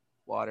shot,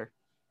 water.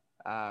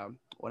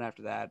 One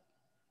after that,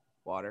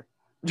 water.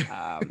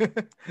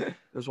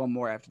 There's one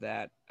more after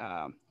that,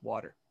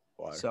 water.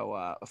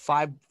 So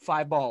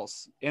five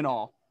balls in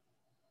all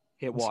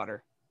hit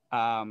water.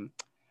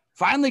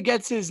 Finally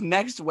gets his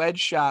next wedge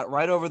shot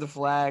right over the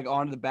flag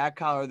onto the back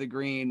collar of the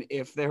green.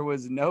 If there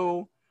was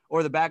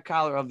or the back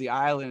collar of the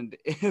island,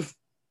 if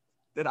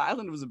that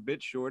island was a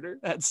bit shorter,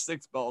 that's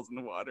 6 balls in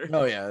the water.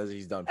 Oh yeah,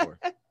 he's done for.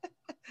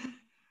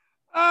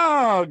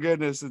 Oh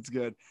goodness, it's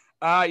good.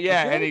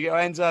 And he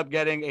ends up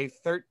getting a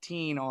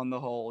 13 on the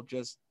hole,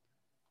 just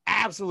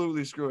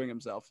absolutely screwing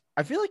himself.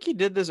 I feel like he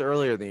did this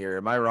earlier in the year.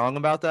 Am I wrong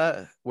about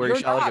that? Where You're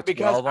he shot not, like a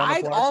because 12 on a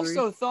I par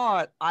also 3?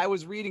 thought I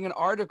was reading an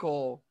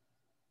article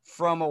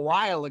from a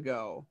while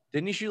ago.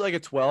 Didn't he shoot like a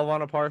 12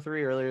 on a par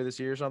 3 earlier this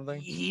year or something?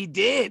 He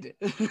did.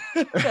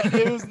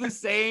 It was the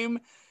same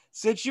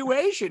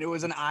situation. It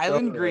was an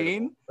island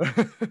green,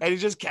 and he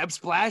just kept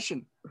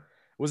splashing.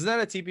 Wasn't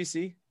that a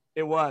TPC?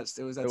 It was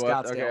at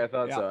Scottsdale. Okay, I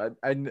thought Yeah.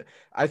 so.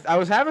 I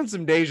was having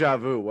some deja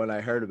vu when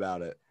I heard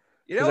about it.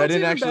 You know, Because I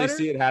didn't what's even actually better?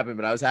 see it happen,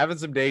 but I was having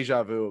some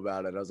deja vu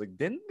about it. I was like,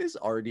 didn't this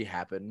already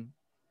happen?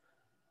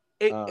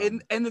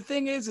 And the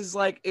thing is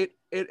like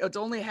it's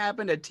only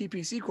happened at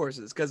TPC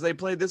courses because they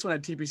played this one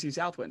at TPC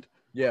Southwind.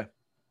 Yeah.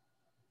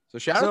 So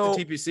shout out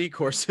to TPC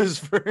courses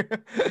for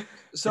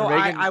So for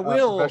making, I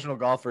will professional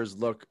golfers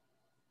look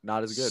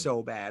not as good.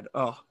 so bad.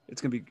 Oh,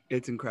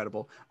 it's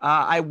incredible.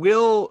 I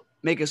will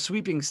make a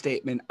sweeping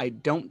statement. I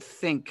don't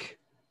think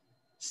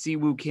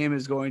Siwoo Kim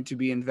is going to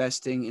be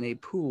investing in a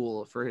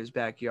pool for his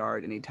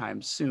backyard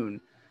anytime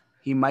soon.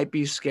 He might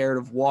be scared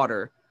of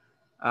water.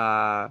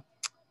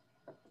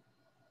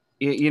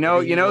 You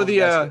know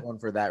the one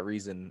for that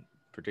reason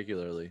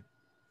particularly.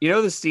 You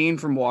know the scene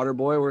from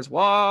Waterboy where it's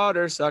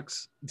water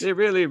sucks. It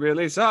really,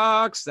 really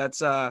sucks.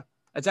 That's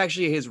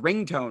actually his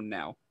ringtone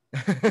now.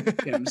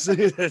 That's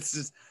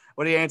just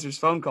what he answers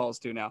phone calls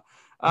to now.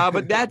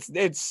 But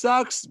it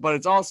sucks, but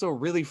it's also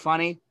really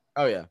funny.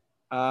 Oh yeah.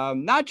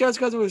 Not just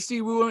because it was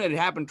Siwoo and it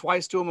happened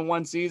twice to him in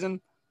one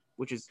season,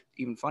 which is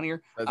even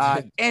funnier.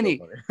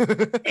 Any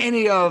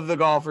of the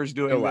golfers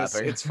doing Still this,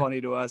 laughing. it's funny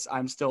to us.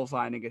 I'm still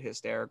finding it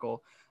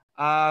hysterical.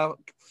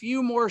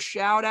 Few more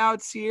shout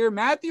outs here.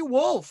 Matthew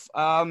Wolf.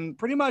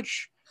 Pretty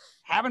much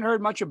haven't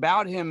heard much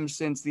about him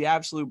since the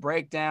absolute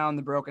breakdown,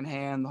 the broken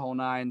hand, the whole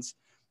nines.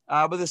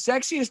 But the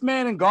sexiest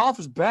man in golf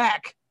is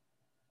back.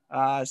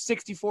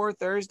 64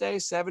 Thursday,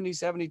 70,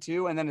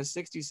 72, and then a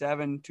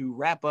 67 to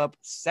wrap up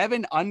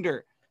 7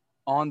 under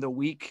on the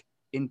week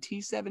in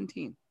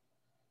T17.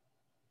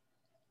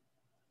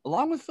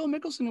 Along with Phil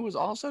Mickelson, who was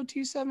also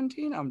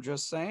T17. I'm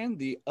just saying,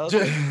 the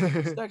other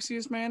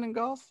sexiest man in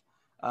golf.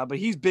 But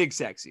he's big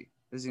sexy.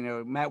 As you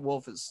know, Matt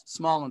Wolf is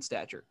small in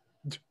stature.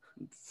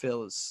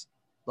 Phil is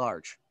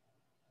large.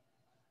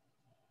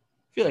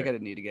 I feel like I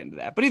didn't need to get into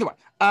that. But either way.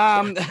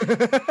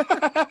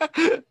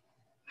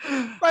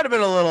 Might have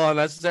been a little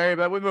unnecessary,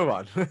 but we move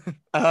on.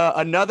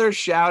 Another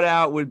shout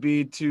out would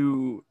be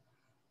to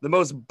the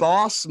most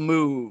boss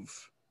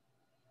move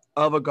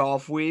of a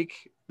golf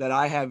week that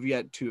I have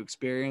yet to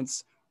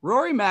experience.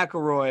 Rory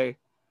McIlroy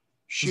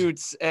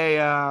shoots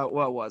a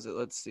what was it?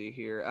 Let's see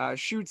here.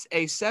 Shoots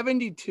a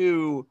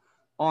 72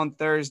 on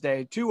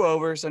Thursday, 2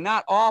 over. So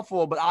not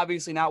awful, but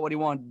obviously not what he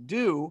wanted to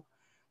do.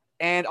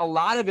 And a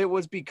lot of it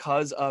was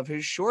because of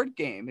his short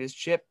game, his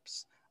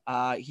chips.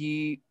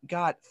 He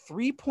got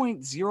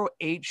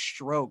 3.08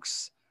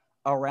 strokes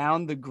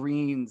around the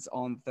greens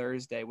on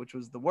Thursday, which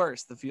was the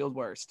worst, the field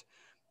worst.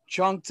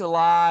 Chunked a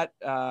lot,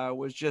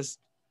 was just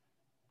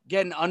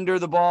getting under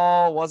the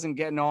ball, wasn't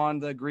getting on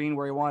the green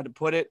where he wanted to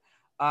put it.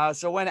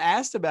 So when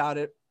asked about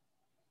it,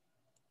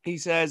 he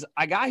says,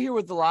 I got here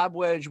with the lob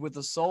wedge with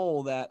the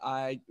sole that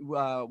I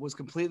was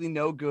completely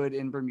no good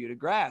in Bermuda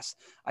grass.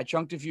 I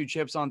chunked a few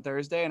chips on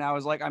Thursday, and I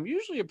was like, I'm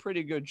usually a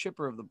pretty good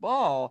chipper of the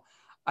ball.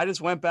 I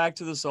just went back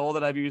to the sole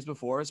that I've used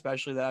before,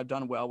 especially that I've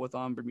done well with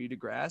on Bermuda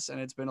grass,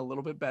 and it's been a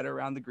little bit better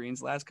around the greens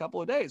the last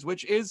couple of days,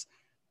 which is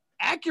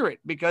accurate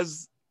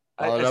because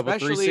Followed up with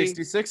Especially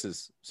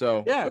 366s.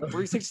 So yeah,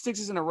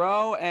 366s in a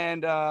row,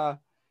 and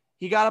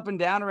he got up and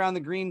down around the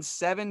green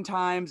 7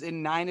 times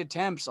in 9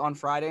 attempts on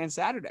Friday and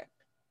Saturday.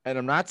 And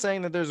I'm not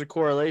saying that there's a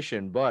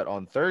correlation, but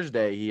on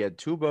Thursday he had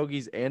 2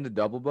 bogeys and a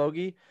double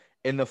bogey.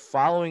 In the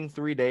following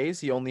 3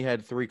 days, he only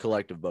had 3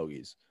 collective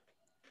bogeys.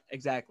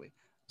 Exactly.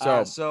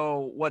 So,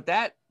 So what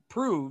that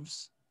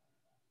proves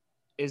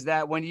is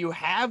that when you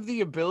have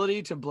the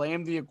ability to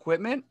blame the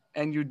equipment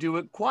and you do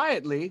it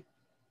quietly,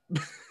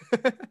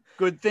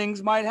 good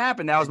things might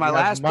happen. That was my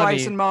last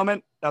Bryson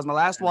moment. That was my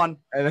last one.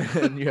 And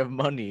then you have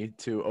money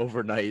to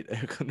overnight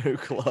a new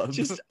club.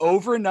 Just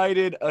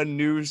overnighted a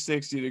new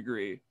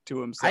 60-degree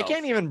to himself. I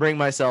can't even bring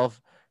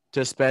myself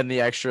to spend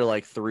the extra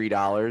like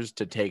 $3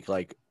 to take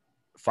like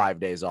 5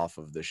 days off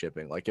of the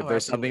shipping. Like if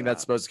there's something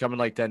that's supposed to come in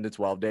like 10 to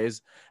 12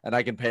 days and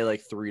I can pay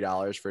like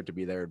 $3 for it to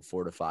be there in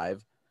 4 to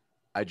 5,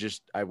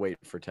 I wait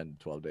for 10 to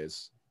 12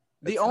 days.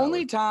 The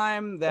only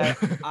time that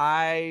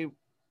I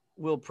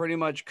will pretty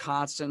much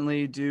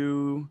constantly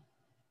do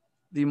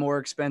the more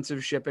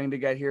expensive shipping to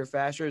get here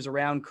faster is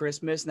around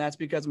Christmas, and that's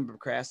because I'm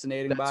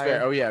procrastinating. That's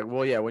fair. Oh yeah,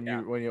 well yeah, when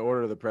you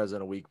order the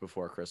present a week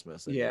before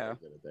Christmas, then yeah,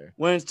 get it there.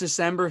 When it's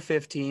December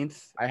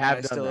 15th, I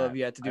still have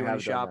yet to do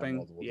any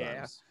shopping.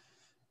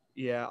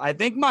 Yeah. I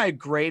think my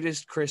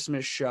greatest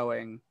Christmas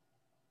showing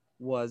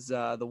was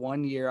the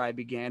one year I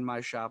began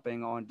my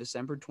shopping on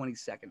December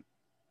 22nd.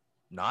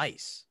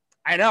 Nice.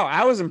 I know.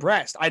 I was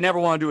impressed. I never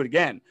want to do it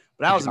again,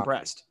 but I was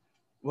impressed.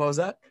 What was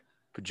that?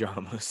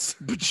 Pajamas.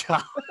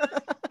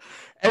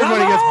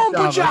 Everybody gets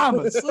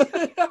pajamas.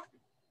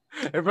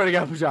 Everybody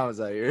got pajamas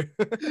out here.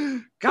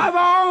 Come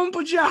on,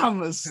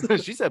 pajamas.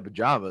 She said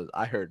pajamas.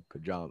 I heard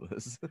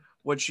pajamas.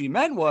 What she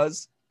meant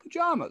was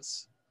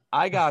pajamas.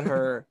 I got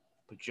her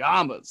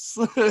pajamas.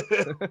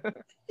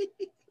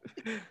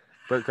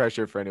 Bert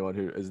Kreischer, for anyone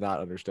who is not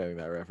understanding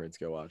that reference,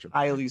 go watch him.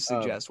 Highly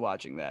suggest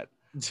watching that.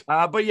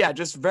 But yeah,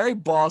 just very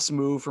boss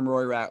move from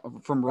Roy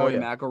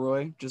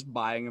McIlroy, just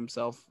buying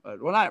himself.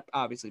 Well, not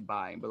obviously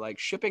buying, but like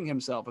shipping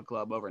himself a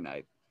club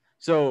overnight.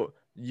 So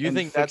you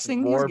think that's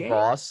more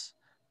boss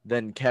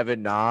than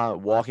Kevin Na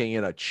walking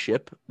in a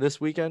chip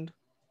this weekend?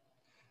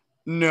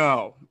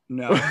 No,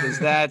 because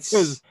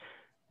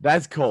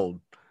that's cold.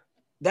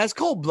 That's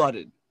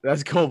cold-blooded.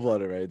 That's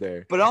cold-blooded right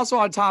there. But also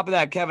on top of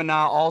that, Kevin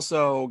Na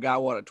also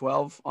got what, a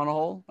 12 on a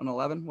hole, an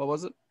 11? What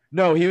was it?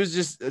 No, he was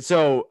just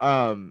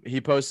he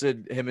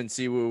posted him and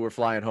Siwoo were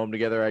flying home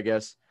together, I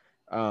guess,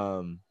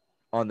 on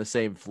the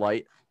same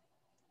flight.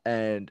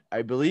 And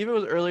I believe it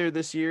was earlier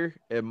this year.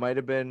 It might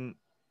have been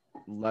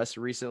less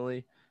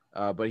recently,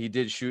 but he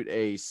did shoot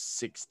a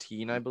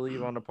 16, I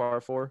believe, on a par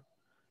 4.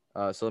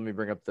 So let me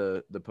bring up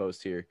the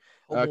post here.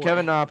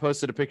 Kevin Na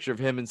posted a picture of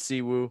him and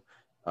Siwoo.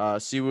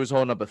 Siwoo's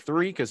holding up a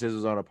 3 because his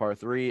was on a par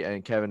 3,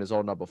 and Kevin is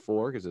holding up a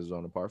 4 because his was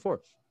on a par 4.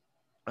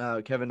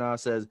 Kevin Na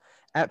says,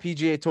 at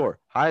PGA Tour,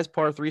 highest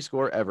par 3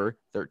 score ever,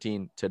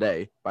 13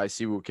 today by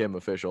Siwoo Kim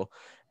official,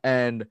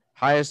 and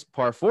highest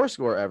par 4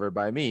 score ever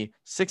by me,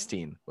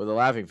 16 with a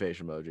laughing face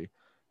emoji.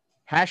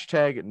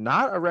 Hashtag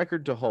not a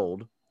record to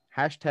hold.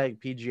 Hashtag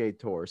PGA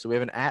Tour. So we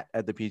have an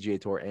at the PGA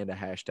Tour and a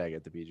hashtag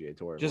at the PGA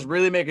Tour. Just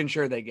really making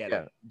sure they get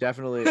it.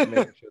 Definitely making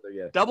sure they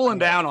get it. Doubling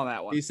down on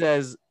that one. He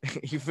says,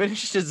 he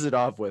finishes it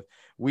off with,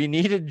 we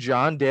needed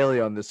John Daly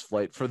on this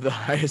flight for the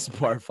highest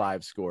par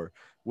 5 score,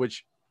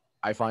 which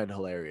I find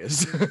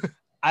hilarious.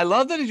 I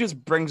love that he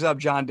just brings up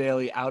John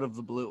Daly out of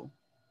the blue.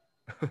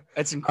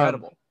 It's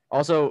incredible.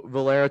 Also,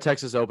 Valero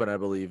Texas Open, I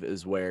believe,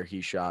 is where he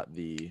shot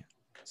the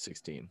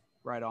 16.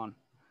 Right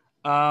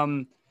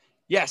on.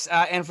 Yes,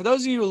 and for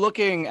those of you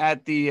looking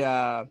at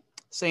the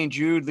St.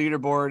 Jude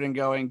leaderboard and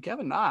going,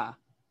 Kevin Na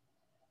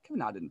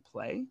didn't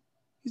play.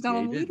 He's not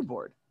on the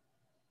leaderboard.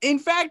 In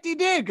fact, he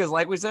did, because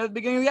like we said at the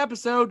beginning of the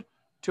episode,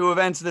 2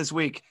 events this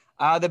week.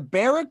 The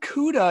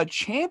Barracuda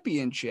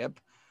Championship,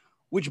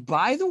 which,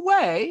 by the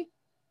way,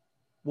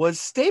 was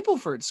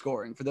Stableford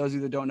scoring. For those of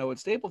you that don't know what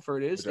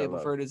Stableford is,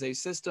 Stableford is a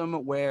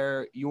system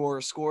where your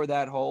score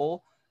that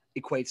hole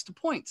equates to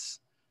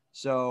points.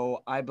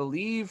 So I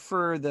believe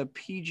for the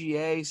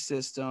PGA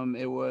system,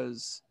 it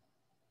was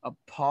a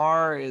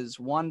par is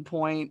 1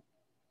 point,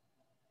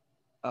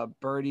 a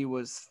birdie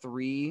was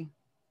 3,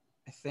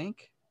 I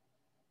think.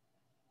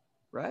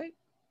 Right?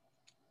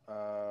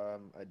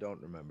 I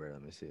don't remember.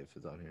 Let me see if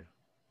it's on here.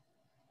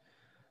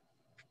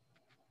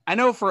 I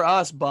know for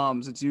us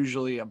bums, it's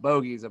usually a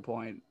bogey is a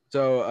point.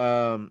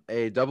 So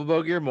a double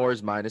bogey or more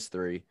is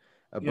 -3.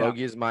 A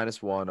bogey is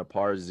 -1. A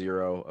par is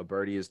 0. A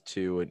birdie is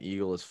 2. An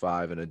eagle is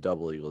 5. And a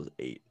double eagle is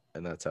 8.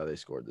 And that's how they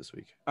scored this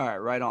week. All right,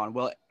 right on.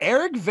 Well,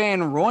 Eric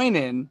Van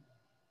Rooyen,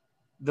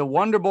 the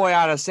wonder boy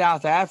out of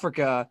South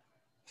Africa,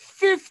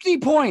 50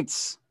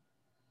 points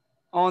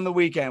on the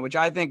weekend, which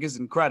I think is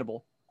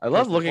incredible. I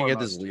love looking at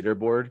this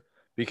leaderboard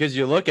because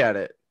you look at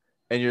it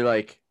and you're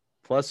like,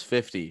 plus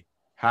 50.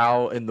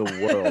 How in the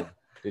world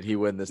did he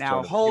win this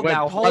tournament? Hold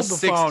the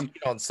phone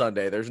on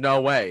Sunday. There's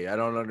no way. I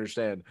don't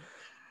understand.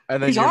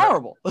 And then he's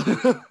horrible.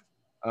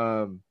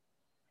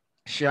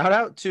 Shout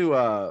out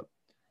to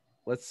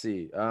let's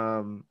see.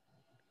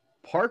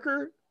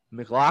 Parker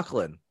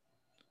McLaughlin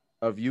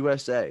of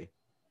USA,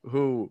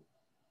 who,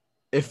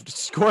 if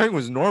scoring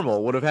was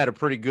normal, would have had a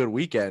pretty good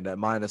weekend at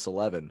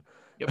 -11.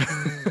 Yep.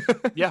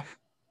 Yeah.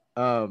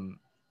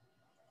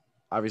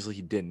 Obviously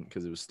he didn't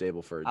because it was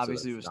Stableford.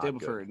 Obviously, so it was that's not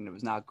Stableford, good. and it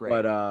was not great.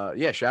 But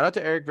yeah, shout out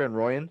to Eric Van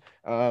Rooyen.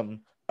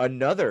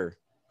 Another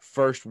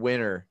first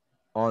winner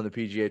on the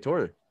PGA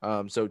Tour.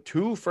 So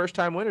 2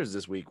 first-time winners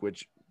this week,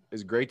 which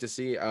is great to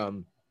see.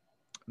 Van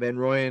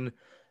Rooyen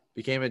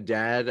became a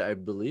dad, I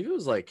believe it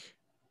was like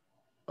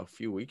a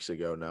few weeks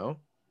ago, no?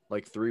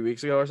 Like 3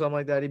 weeks ago or something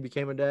like that, he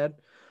became a dad.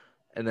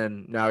 And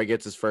then now he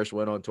gets his first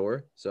win on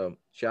tour. So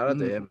shout out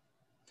to him.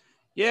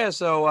 Yeah,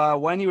 so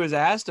when he was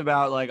asked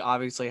about, like,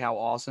 obviously how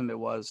awesome it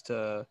was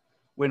to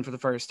win for the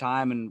first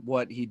time and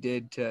what he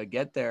did to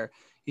get there,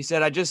 he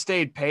said, I just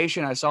stayed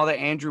patient. I saw that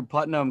Andrew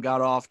Putnam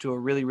got off to a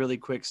really, really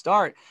quick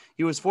start.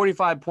 He was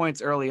 45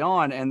 points early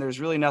on, and there's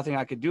really nothing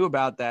I could do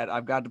about that.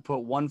 I've got to put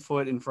one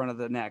foot in front of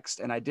the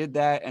next. And I did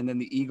that, and then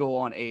the eagle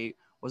on 8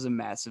 was a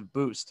massive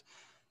boost.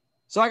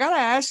 So I got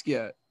to ask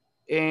you,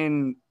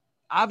 and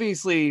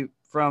obviously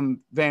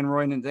from Van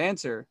Rooyen's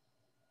answer,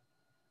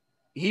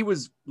 he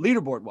was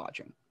leaderboard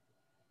watching.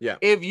 Yeah.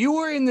 If you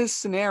were in this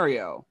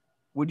scenario,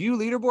 would you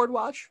leaderboard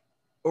watch,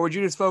 or would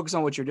you just focus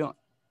on what you're doing?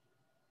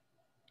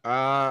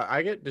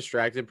 I get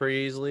distracted pretty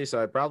easily,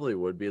 so I probably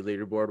would be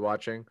leaderboard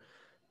watching.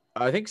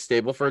 I think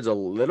Stableford's a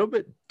little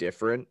bit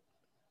different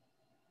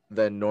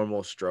than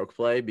normal stroke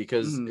play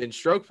because in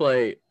stroke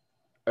play,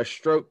 a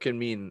stroke can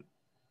mean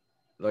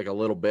like a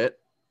little bit.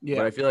 Yeah.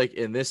 But I feel like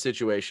in this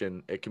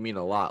situation, it can mean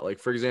a lot. Like,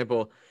 for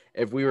example,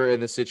 if we were in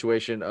the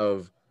situation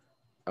of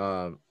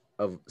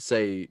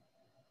say,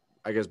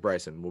 I guess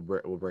Bryson,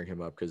 we'll bring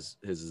him up because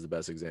his is the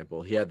best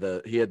example. He had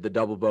the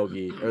double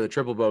bogey or the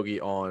triple bogey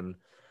on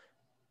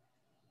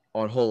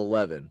hole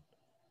 11.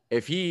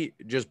 If he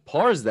just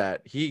pars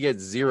that, he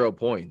gets 0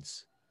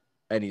 points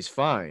and he's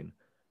fine.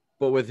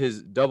 But with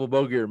his double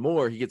bogey or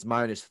more, he gets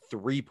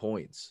 -3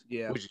 points,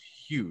 which is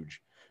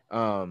huge.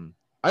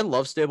 I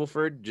love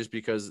Stableford just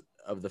because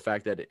of the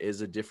fact that it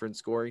is a different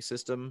scoring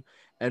system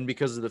and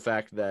because of the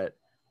fact that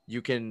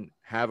you can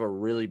have a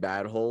really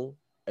bad hole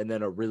and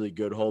then a really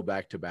good hole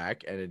back to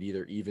back, and it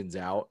either evens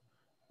out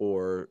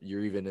or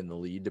you're even in the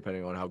lead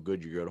depending on how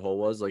good your good hole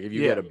was. Like if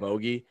you get a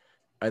bogey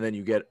and then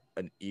you get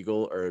an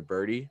eagle or a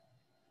birdie,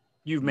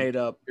 you've made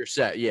up. You're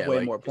set. Yeah, way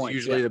like, more points.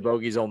 Usually the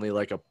bogey's only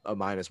like a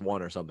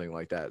 -1 or something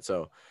like that.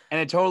 So and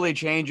it totally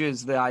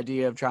changes the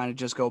idea of trying to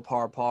just go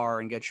par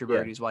and get your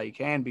birdies while you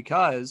can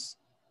because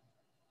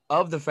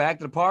of the fact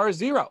that par is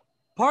 0.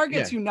 Par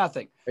gets you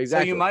nothing.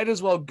 Exactly. So you might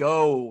as well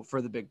go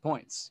for the big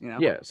points, you know?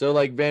 Yeah. So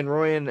like Van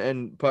Rooyen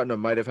and Putnam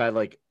might have had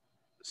like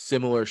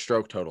similar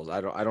stroke totals.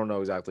 I don't know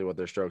exactly what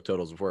their stroke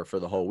totals were for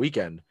the whole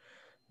weekend.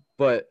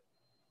 But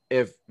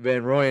if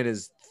Van Rooyen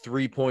is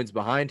 3 points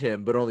behind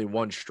him, but only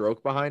 1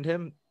 stroke behind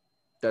him,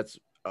 that's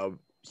a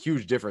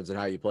huge difference in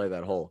how you play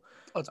that hole.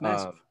 Oh, it's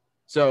massive.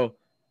 So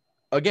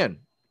again,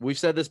 we've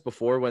said this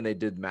before when they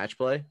did match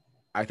play.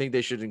 I think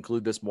they should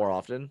include this more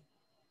often.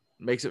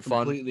 Makes it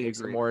fun, makes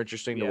it more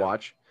interesting to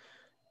watch.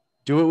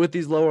 Do it with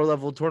these lower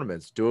level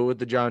tournaments. Do it with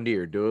the John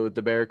Deere. Do it with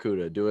the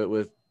Barracuda. Do it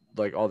with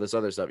like all this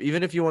other stuff.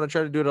 Even if you want to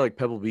try to do it at like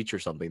Pebble Beach or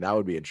something, that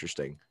would be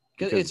interesting.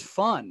 Because it's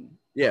fun.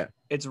 Yeah.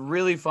 It's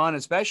really fun,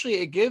 especially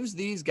it gives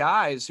these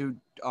guys who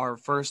are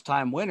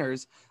first-time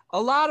winners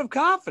a lot of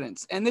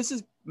confidence. And this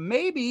is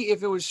maybe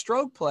if it was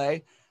stroke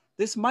play,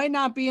 this might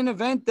not be an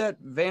event that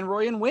Van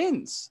Rooyen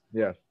wins.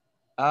 Yeah.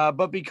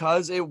 But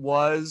because it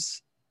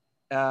was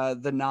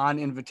the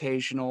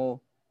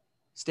non-invitational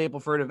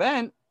Stableford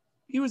event,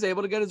 he was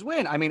able to get his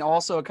win. I mean,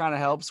 also it kind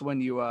of helps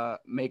when you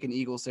make an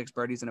eagle, 6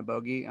 birdies and a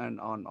bogey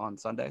on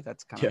Sunday.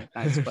 That's kind of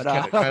nice. But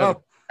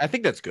I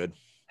think that's good.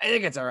 I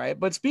think it's all right.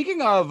 But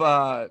speaking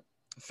of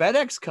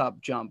FedEx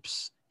Cup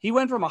jumps, he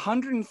went from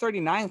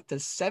 139th to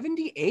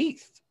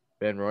 78th.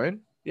 Van Rooyen?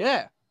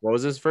 Yeah. What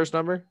was his first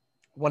number?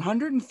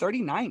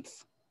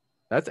 139th.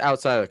 That's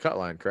outside of the cut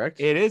line,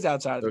 correct? It is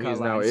outside of the cut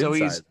line. So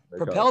he's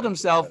propelled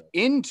himself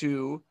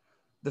into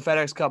the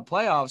FedEx Cup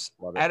playoffs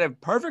at a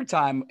perfect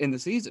time in the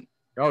season.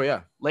 Oh,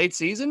 yeah. Late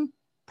season,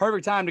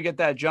 perfect time to get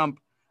that jump.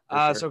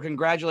 Sure. So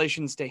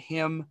congratulations to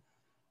him.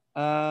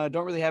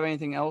 Don't really have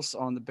anything else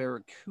on the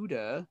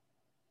Barracuda.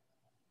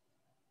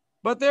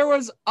 But there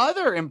was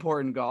other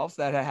important golf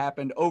that had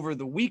happened over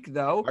the week,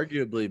 though.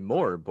 Arguably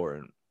more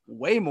important.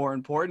 Way more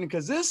important,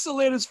 because this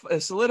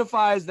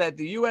solidifies that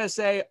the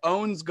USA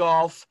owns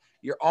golf.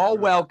 You're all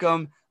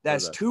welcome.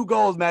 That's 2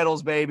 gold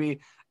medals,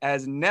 baby.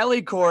 As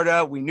Nelly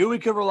Korda, we knew we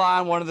could rely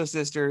on one of the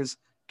sisters,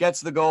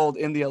 gets the gold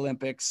in the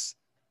Olympics.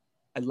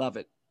 I love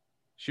it.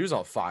 She was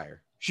on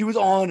fire. She was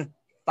on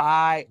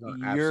fire.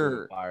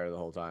 Absolute fire the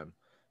whole time.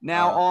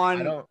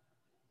 Now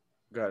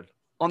Good.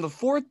 On the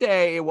 4th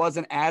day, it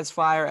wasn't as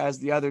fire as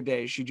the other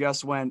day. She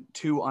just went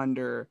 2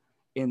 under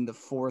in the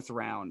 4th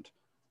round.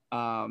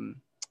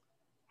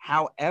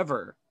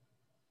 However,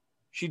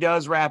 she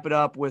does wrap it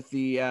up with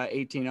the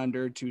 18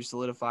 under to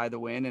solidify the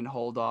win and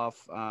hold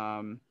off.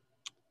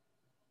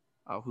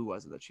 Who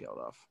was it that she held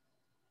off?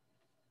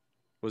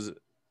 Was it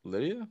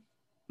Lydia?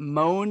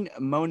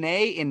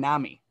 Monet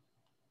Inami.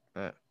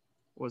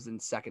 was in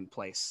second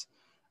place,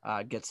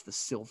 gets the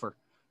silver.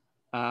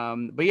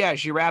 But yeah,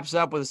 she wraps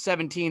up with a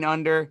 17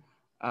 under.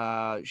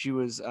 She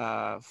was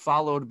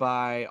followed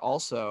by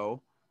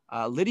also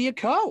Lydia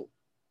Ko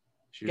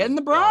getting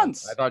the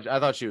bronze. I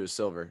thought she was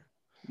silver.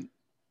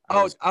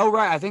 Oh,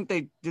 right. I think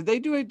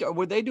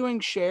were they doing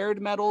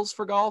shared medals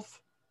for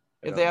golf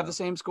if they have the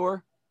same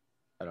score?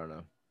 I don't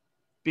know.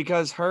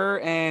 Because her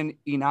and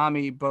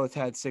Inami both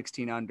had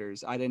 16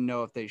 unders. I didn't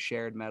know if they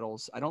shared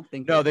medals. I don't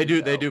think they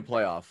do. They do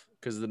playoff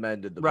because the men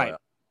did the playoff.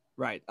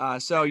 Right.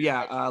 So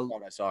yeah,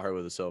 I saw her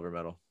with a silver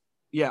medal.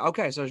 Yeah.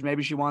 Okay. So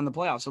maybe she won the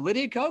playoffs. So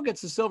Lydia Ko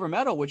gets the silver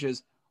medal, which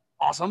is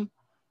awesome.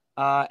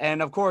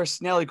 And of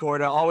course, Nelly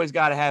Korda, always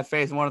got to have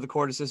faith in one of the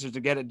Korda sisters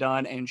to get it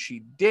done. And she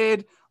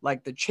did,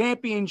 like the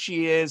champion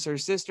she is. Her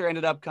sister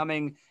ended up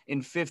coming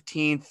in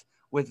 15th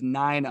with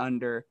 9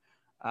 under,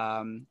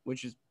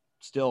 which is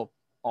still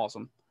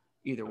awesome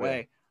either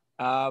way.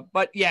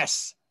 But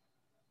yes,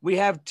 we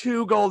have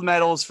 2 gold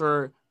medals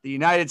for the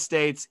United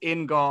States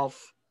in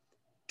golf.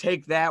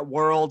 Take that,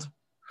 world.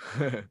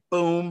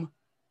 Boom.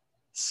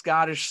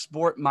 Scottish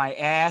sport my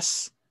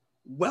ass.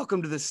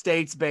 Welcome to the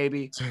States,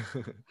 baby.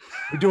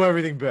 We do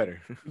everything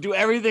better. Do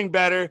everything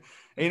better.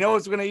 And you know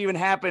what's going to even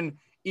happen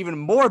even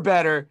more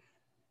better?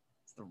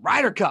 It's the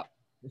Ryder Cup.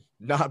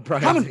 Not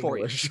Brian coming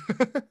English.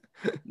 for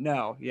you.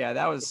 No, yeah,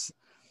 that was.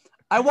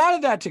 I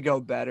wanted that to go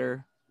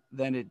better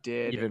than it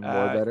did. Even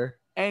more better.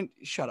 And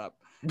shut up.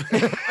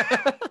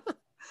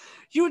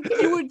 You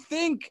would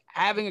think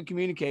having a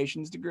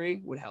communications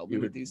degree would help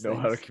you with these things.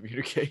 Know how to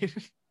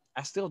communicate.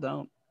 I still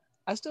don't.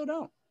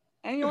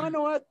 And you want to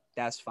know what?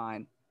 That's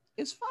fine.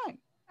 It's fine.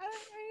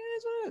 It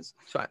is what it is.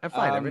 It's fine. I'm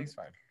fine. Everything's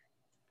fine.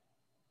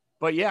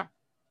 But yeah,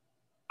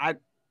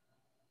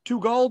 2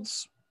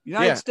 golds,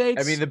 United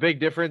States. I mean, the big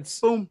difference.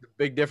 Boom. The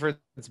big difference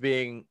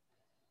being,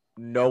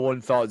 no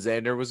one thought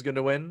Xander was going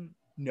to win.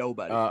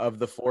 Nobody. Of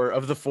the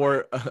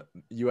four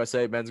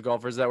USA men's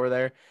golfers that were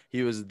there,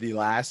 he was the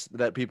last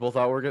that people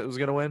thought was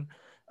going to win.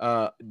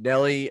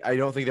 Nelly, I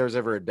don't think there was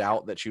ever a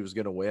doubt that she was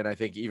going to win. I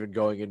think even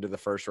going into the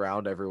first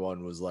round,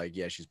 everyone was like,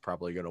 yeah, she's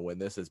probably going to win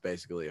this. It's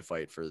basically a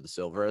fight for the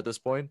silver at this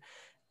point.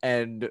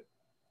 And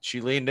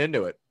she leaned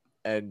into it,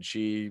 and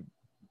she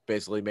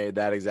basically made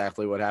that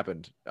exactly what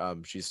happened.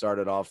 She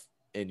started off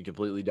in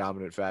completely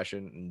dominant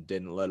fashion and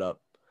didn't let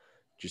up,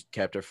 just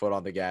kept her foot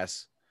on the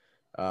gas,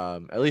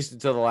 at least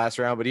until the last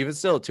round. But even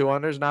still, 2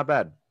 under is not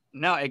bad.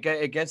 No, it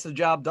gets the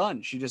job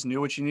done. She just knew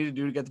what she needed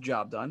to do to get the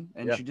job done,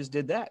 and she just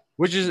did that.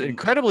 Which is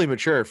incredibly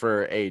mature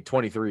for a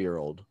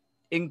 23-year-old.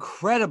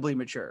 Incredibly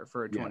mature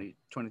for a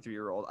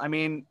 23-year-old. I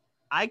mean,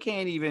 I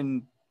can't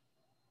even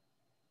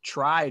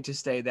try to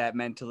stay that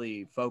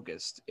mentally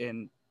focused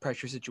in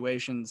pressure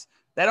situations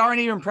that aren't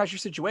even pressure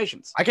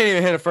situations. I can't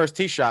even hit a first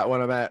tee shot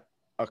when I'm at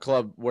a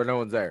club where no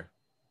one's there.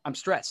 I'm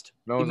stressed.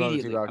 No one's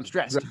immediately. I'm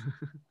stressed.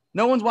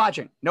 No one's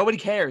watching. Nobody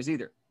cares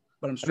either.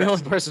 But I'm stressed. The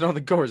only person on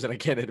the course, and I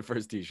can't hit a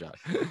first tee shot.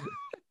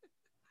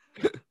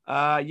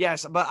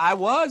 Yes, but I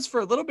was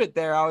for a little bit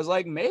there. I was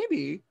like,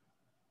 maybe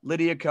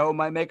Lydia Ko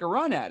might make a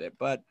run at it,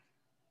 but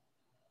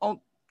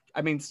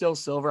I mean, still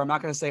silver. I'm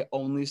not going to say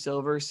only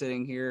silver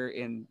sitting here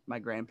in my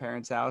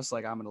grandparents' house.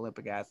 Like, I'm an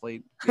Olympic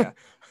athlete. Yeah.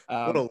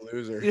 What a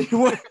loser.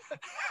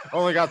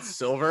 Only got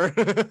silver.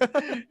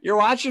 You're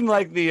watching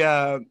like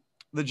the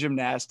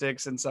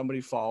gymnastics and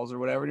somebody falls or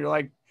whatever. And you're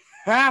like,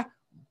 ha,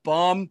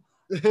 bum.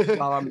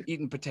 While I'm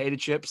eating potato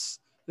chips.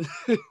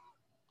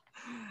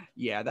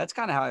 Yeah, that's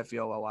kind of how I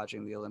feel while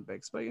watching the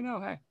Olympics. But, you know,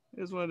 hey,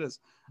 it is what it is.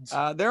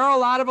 There are a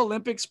lot of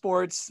Olympic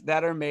sports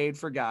that are made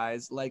for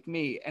guys like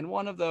me, and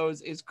one of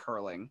those is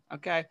curling,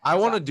 okay? I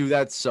want to do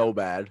that so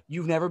bad.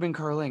 You've never been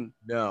curling?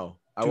 No.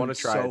 I want to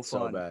try it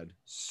so bad.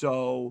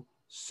 So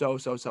I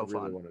fun.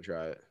 really want to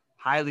try it.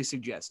 Highly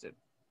suggested.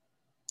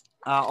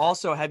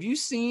 Also, have you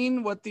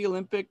seen what the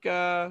Olympic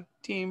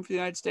team for the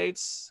United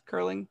States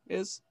curling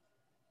is?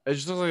 It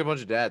just looks like a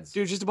bunch of dads.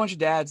 Dude, just a bunch of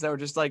dads that were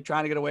just like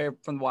trying to get away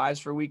from the wives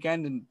for a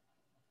weekend and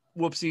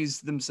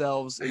whoopsies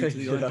themselves into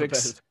the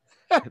Olympics.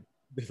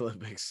 The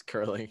Olympics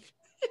curling.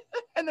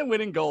 And then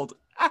winning gold.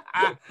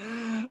 God.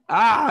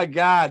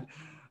 I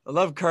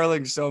love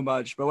curling so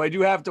much, but I do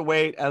have to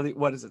wait at least,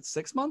 what is it,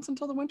 6 months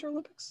until the Winter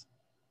Olympics?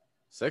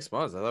 6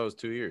 months? I thought it was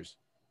 2 years.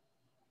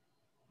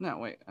 No,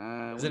 wait.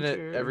 Isn't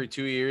it every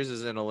 2 years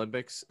is an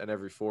Olympics and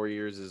every 4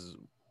 years is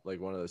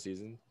like one of the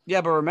seasons? Yeah,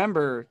 but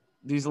remember,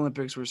 these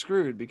Olympics were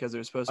screwed because they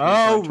were supposed to be.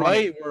 Oh,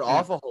 right. We're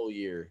off a whole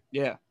year.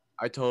 Yeah.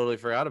 I totally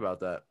forgot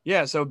about that.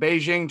 Yeah, so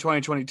Beijing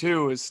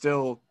 2022 is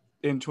still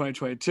in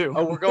 2022.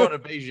 Oh, we're going to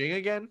Beijing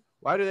again?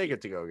 Why do they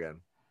get to go again?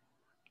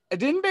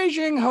 Didn't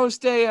Beijing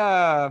host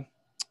a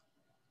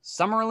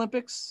Summer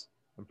Olympics?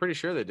 I'm pretty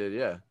sure they did,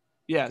 yeah.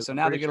 Yeah, so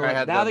now they get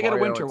a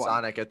winter one.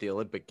 Sonic at the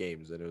Olympic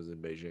Games, and it was in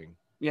Beijing.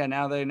 Yeah,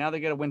 now they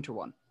get a winter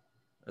one.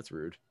 That's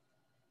rude.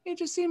 It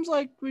just seems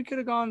like we could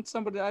have gone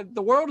somebody.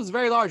 The world is a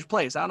very large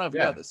place. I don't know if you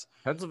know this.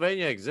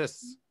 Pennsylvania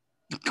exists.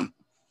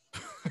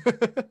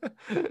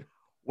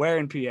 Where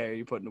in PA are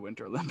you putting the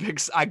Winter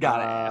Olympics? I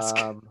gotta ask.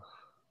 I don't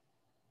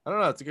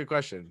know. It's a good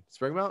question.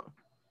 Springmount?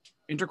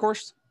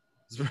 Intercourse?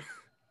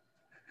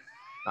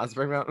 Not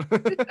Spring Mountain.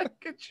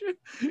 Could you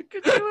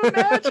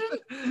imagine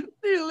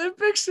the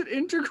Olympics at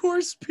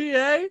Intercourse,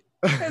 PA,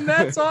 and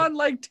that's on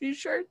like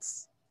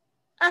t-shirts?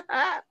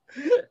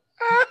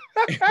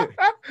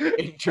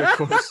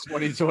 Intercourse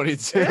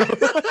 2022.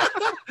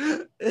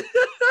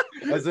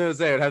 I was gonna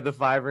say it had the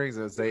 5 rings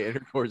and it would say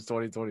Intercourse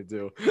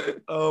 2022.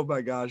 Oh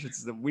my gosh,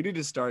 we need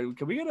to start.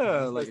 Can we get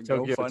a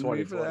Tokyo GoFundMe for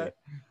 2020. that?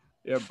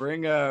 Yeah,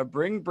 bring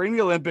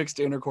the Olympics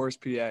to Intercourse,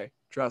 PA.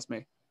 Trust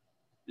me,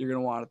 you're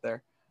gonna want it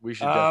there. We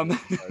should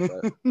definitely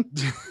start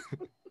that.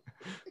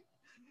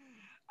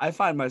 I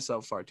find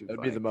myself far too.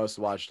 It'd be the most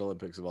watched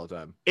Olympics of all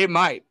time. It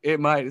might,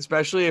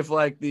 especially if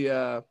like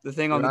the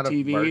thing on the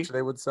TV merch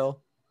they would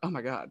sell. Oh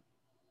my god,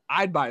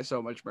 I'd buy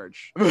so much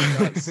merch.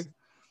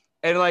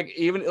 And like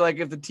even like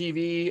if the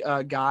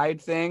TV guide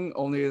thing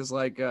only is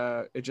like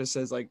it just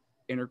says like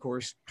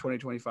Intercourse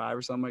 2025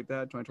 or something like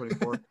that,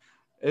 2024.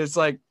 It's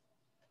like,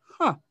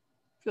 I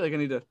feel like I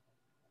need to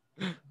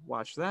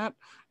watch that.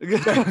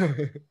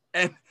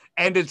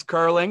 and it's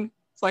curling.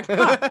 It's like,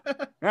 all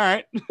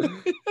right.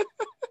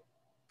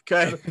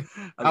 Okay.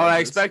 How I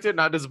expected,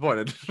 not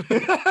disappointed.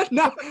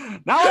 Not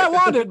what I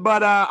wanted,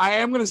 but I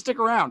am going to stick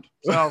around.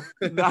 So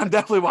I'm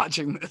definitely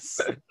watching this.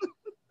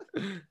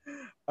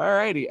 All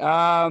righty.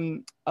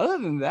 Other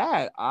than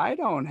that, I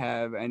don't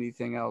have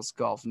anything else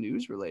golf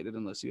news related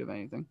unless you have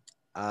anything.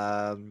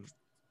 I'm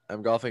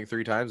golfing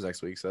 3 times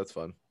next week, so that's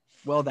fun.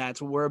 Well,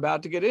 that's what we're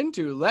about to get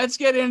into. Let's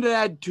get into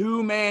that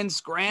 2-man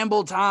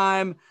scramble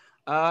time.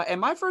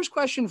 And my first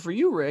question for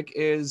you, Rick,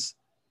 is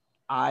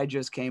I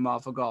just came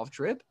off a golf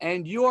trip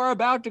and you are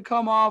about to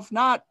come off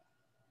not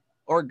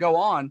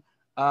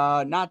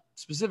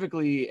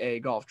specifically a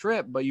golf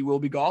trip, but you will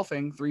be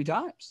golfing 3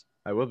 times.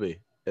 I will be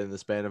in the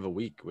span of a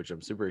week, which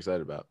I'm super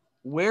excited about.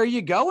 Where are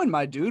you going,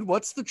 my dude?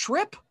 What's the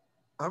trip?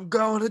 I'm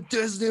going to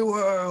Disney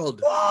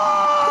World.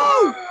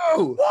 Whoa!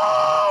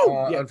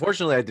 Whoa! Yeah.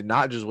 Unfortunately, I did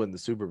not just win the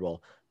Super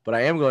Bowl, but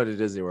I am going to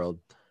Disney World.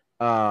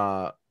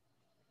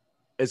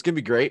 It's going to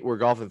be great. We're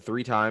golfing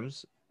 3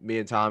 times, me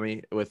and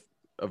Tommy, with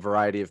a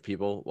variety of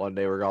people. One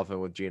day we're golfing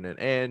with Gina and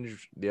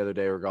Ange. The other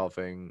day we're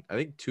golfing, I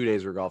think 2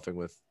 days we're golfing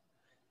with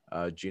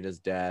Gina's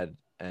dad,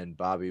 and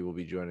Bobby will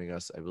be joining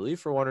us, I believe,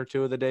 for 1 or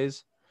 2 of the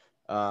days.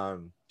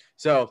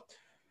 So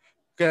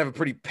going to have a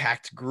pretty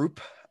packed group.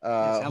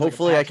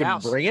 Hopefully I can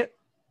bring it.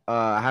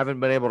 I haven't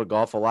been able to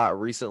golf a lot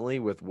recently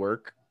with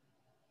work.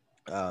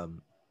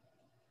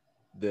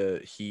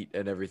 The heat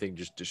and everything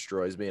just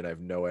destroys me, and I have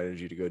no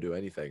energy to go do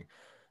anything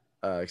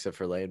except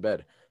for lay in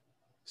bed.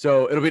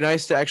 So it'll be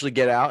nice to actually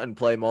get out and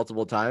play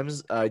multiple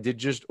times. I did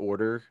just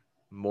order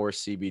more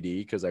CBD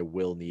because I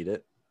will need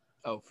it.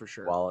 Oh, for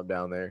sure. While I'm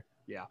down there.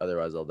 Yeah.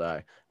 Otherwise I'll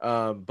die.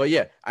 But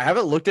yeah, I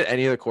haven't looked at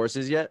any of the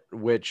courses yet,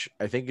 which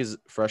I think is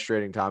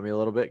frustrating Tommy a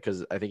little bit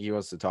because I think he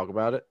wants to talk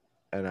about it,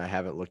 and I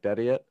haven't looked at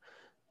it yet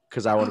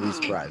because I want to be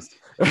surprised.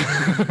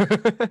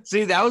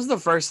 See, that was the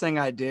first thing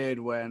I did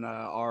when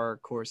our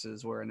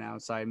courses were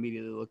announced. I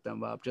immediately looked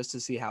them up just to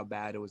see how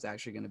bad it was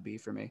actually going to be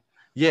for me.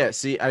 Yeah,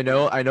 see, I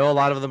know a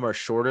lot of them are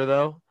shorter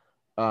though.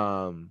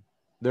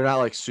 They're not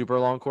like super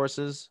long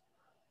courses.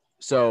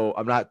 So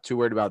I'm not too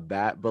worried about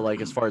that, but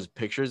like as far as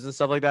pictures and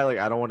stuff like that, like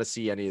I don't want to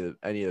see any of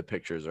the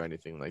pictures or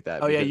anything like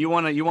that. Oh yeah, you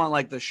want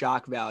like the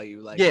shock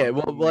value, like yeah.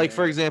 Well, like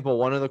for example,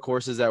 one of the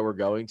courses that we're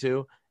going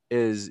to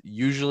is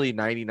usually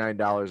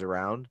 $99 a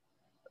round,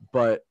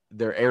 but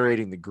they're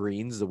aerating the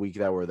greens the week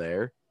that we're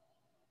there.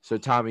 So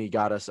Tommy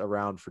got us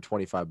around for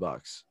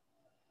 $25.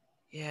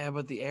 Yeah,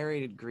 but the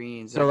aerated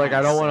greens. So like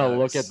I don't want to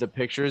look at the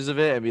pictures of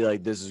it and be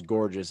like, this is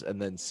gorgeous,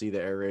 and then see the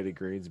aerated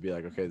greens and be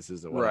like, okay, this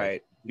isn't what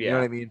right. You know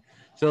what I mean?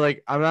 So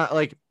like I'm not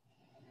like,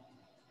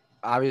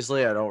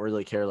 obviously I don't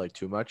really care like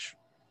too much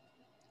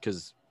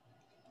because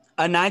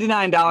a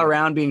 $99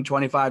 round being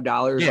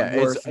 $25. Yeah,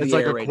 it's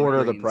like a quarter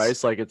of the greens.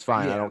 price. Like it's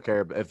fine. Yeah. I don't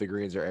care if the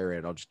greens are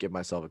aerated. I'll just give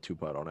myself a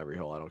 2-putt on every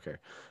hole. I don't care.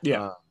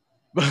 Yeah.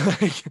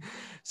 But like,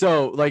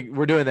 so like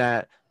we're doing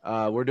that.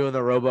 We're doing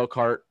the robo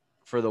kart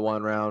for the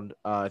 1 round.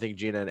 I think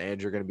Gina and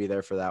Andrew are going to be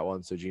there for that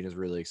one. So Gina's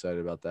really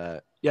excited about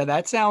that. Yeah,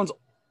 that sounds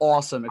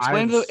awesome.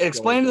 Explain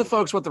to the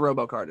folks what the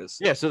robo kart is.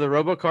 Yeah, so the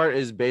robo kart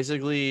is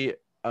basically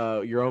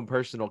your own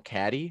personal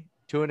caddy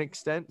to an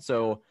extent.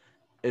 So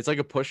it's like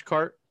a push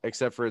cart,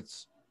 except for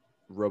it's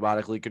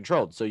robotically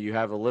controlled. So you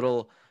have a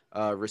little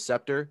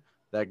receptor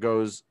that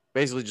goes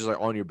basically just like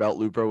on your belt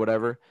loop or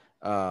whatever,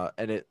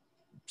 and it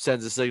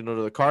sends a signal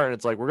to the cart, and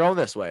it's like, we're going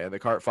this way, and the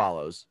cart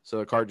follows. So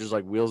the cart just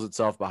like wheels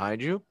itself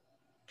behind you,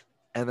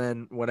 and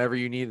then whenever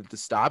you need it to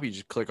stop, you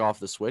just click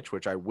off the switch,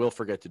 which I will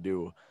forget to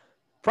do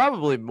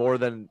probably more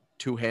than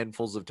 2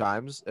 handfuls of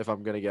times, if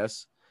I'm gonna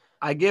guess.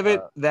 I give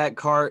it that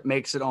cart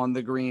makes it on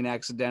the green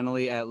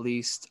accidentally at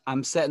least.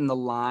 I'm setting the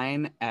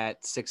line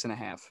at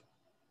 6.5.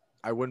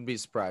 I wouldn't be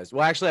surprised.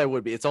 Well, actually, I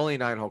would be. It's only a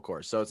 9-hole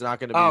course, so it's not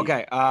going to be. Oh,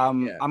 okay.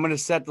 Yeah. I'm going to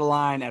set the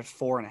line at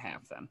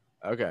 4.5 then.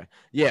 Okay.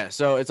 Yeah.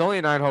 So it's only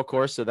a 9-hole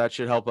course, so that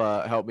should help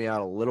me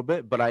out a little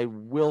bit. But I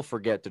will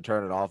forget to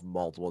turn it off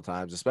multiple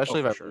times,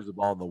 especially if I lose the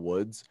ball in the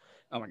woods.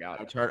 Oh my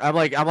god. I'm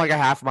like a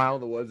half mile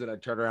in the woods, and I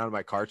turn around and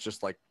my cart's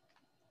just like.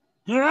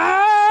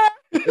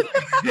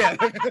 Yeah.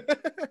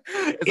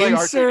 It's like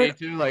Insert-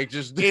 R2D2, like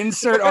just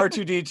Insert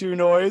R2D2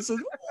 noise.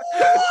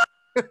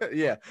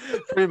 yeah,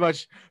 pretty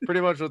much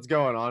what's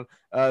going on.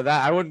 That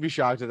I wouldn't be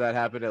shocked if that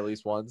happened at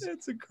least once.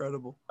 It's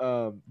incredible.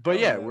 But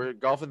yeah, man. we're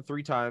golfing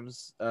 3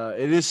 times.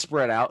 It is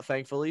spread out,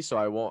 thankfully, so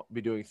I won't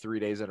be doing 3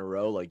 days in a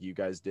row like you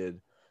guys did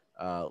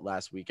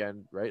last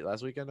weekend, right?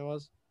 Last weekend it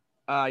was.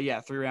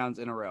 Yeah, 3 rounds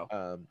in a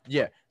row.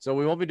 Yeah, so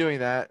we won't be doing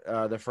that.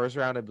 The first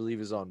round I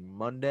believe is on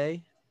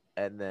Monday,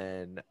 and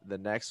then the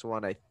next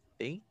one I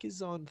think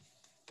is on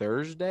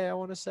Thursday, I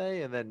want to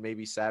say, and then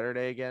maybe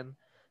Saturday again.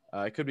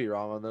 I could be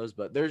wrong on those,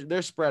 but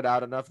they're spread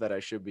out enough that I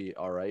should be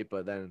all right.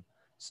 But then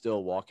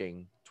still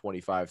walking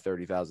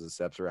 30,000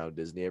 steps around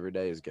Disney every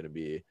day is going to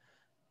be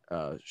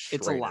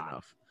It's a lot.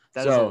 enough.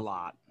 That is a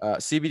lot.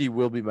 CBD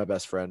will be my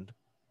best friend,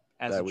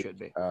 As it should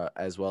be.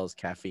 as well as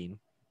caffeine.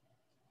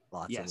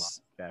 Lots Yes. and lots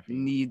of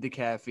caffeine. Need the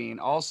caffeine.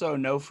 Also,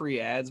 no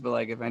free ads, but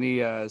like if any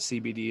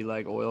CBD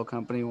like oil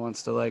company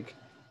wants to like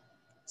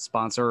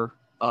sponsor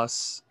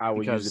us, I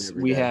will use it because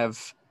every we day.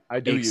 have I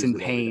do aches use and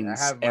it every day. I pains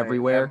have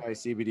everywhere. my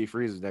CBD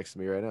freezes next to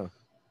me right now.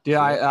 Dude,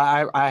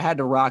 I had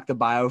to rock the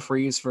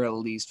BioFreeze for at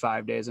least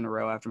 5 days in a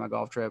row after my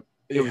golf trip.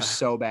 It was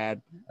so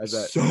bad. I bet.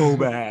 So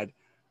bad.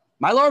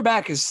 My lower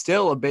back is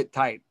still a bit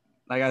tight.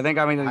 Like I think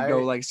I'm gonna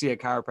go like see a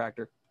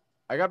chiropractor.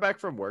 I got back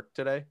from work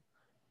today,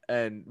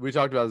 and we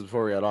talked about this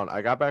before we got on.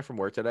 I got back from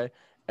work today,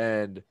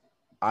 and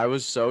I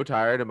was so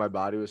tired and my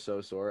body was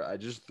so sore. I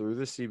just threw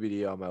the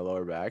CBD on my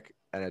lower back,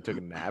 and I took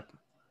a nap,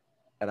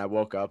 and I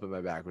woke up and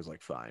my back was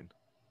like fine,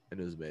 and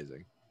it was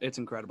amazing. It's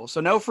incredible. So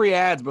no free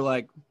ads, but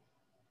like,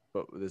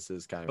 But this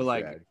is kind of but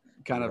like, free ad.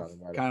 kind of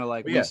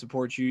like But we yeah.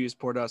 support you, you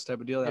support us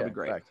type of deal. That'd be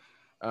great. Fact.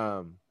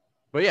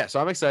 But yeah,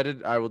 so I'm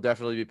excited. I will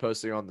definitely be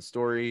posting on the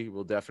story.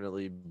 We'll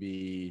definitely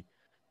be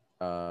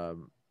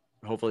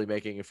hopefully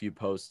making a few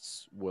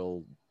posts.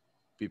 We'll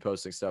be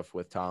posting stuff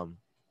with Tom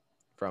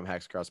from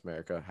Hack Across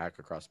America.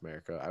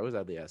 I always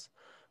add the S.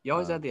 You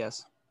always add the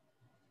S.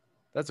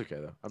 That's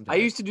okay though. I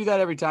used to do that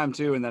every time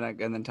too, and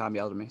then Tom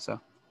yelled at me. So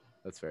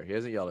that's fair. He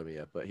hasn't yelled at me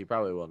yet, but he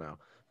probably will now.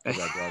 'Cause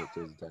I brought it to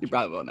his attention. you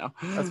probably will now.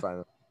 That's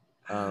fine.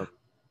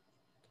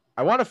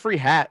 I want a free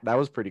hat. That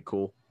was pretty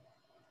cool.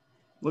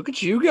 Look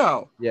at you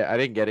go. Yeah, I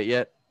didn't get it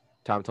yet.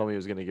 Tom told me he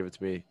was going to give it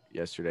to me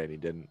yesterday, and he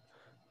didn't.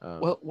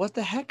 Well, what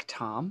the heck,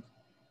 Tom?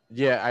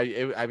 Yeah,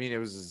 I mean, it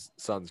was his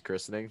son's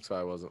christening, so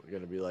I wasn't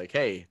going to be like,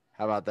 hey,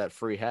 how about that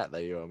free hat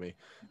that you owe me?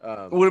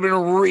 It would have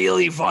been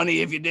really funny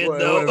if you did,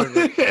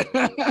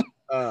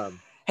 though.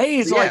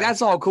 Hey, so like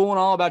that's all cool and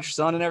all about your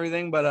son and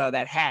everything, but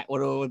that hat,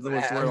 what's the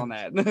word on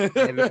that?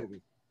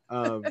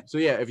 So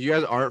yeah, if you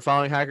guys aren't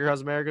following Hacker Across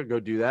America, go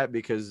do that,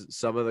 because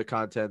some of the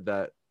content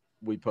that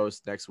we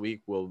post next week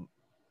will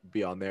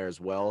be on there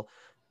as well,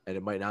 and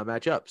it might not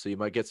match up, so you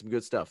might get some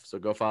good stuff. So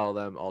go follow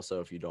them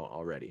also if you don't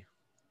already.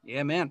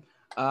 Yeah, man.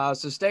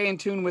 So stay in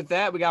tune with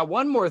that. We got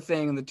one more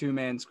thing in the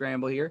 2-man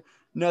scramble here.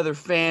 Another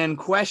fan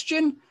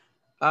question.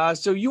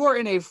 So you are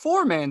in a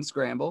 4-man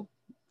scramble,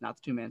 not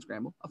the 2-man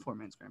scramble, a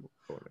 4-man scramble,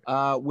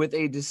 with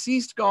a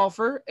deceased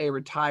golfer, a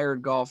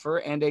retired golfer,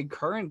 and a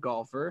current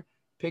golfer.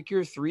 Pick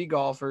your 3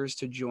 golfers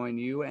to join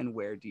you, and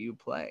where do you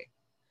play?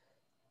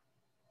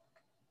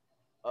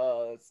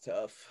 Oh, that's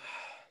tough.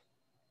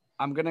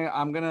 I'm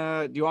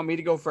gonna. Do you want me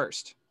to go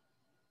first?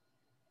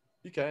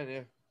 You can,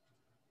 yeah.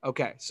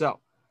 Okay, so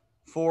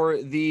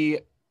for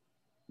the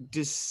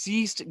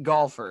deceased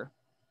golfer,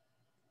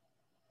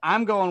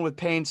 I'm going with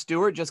Payne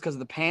Stewart just because of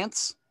the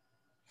pants.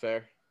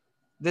 Fair.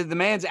 The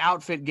man's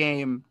outfit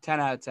game, 10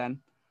 out of 10.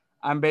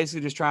 I'm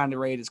basically just trying to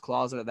raid his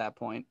closet at that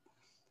point.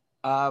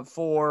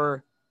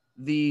 For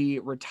the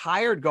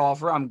retired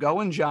golfer, I'm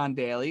going John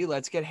Daly.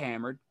 Let's get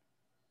hammered.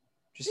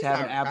 Just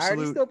have an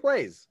absolute. He still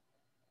plays.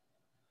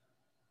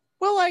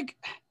 Well, like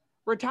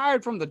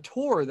retired from the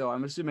tour, though.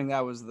 I'm assuming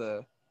that was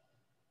the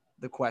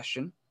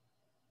question.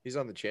 He's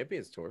on the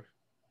Champions Tour.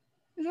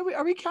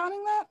 Are we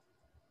counting that?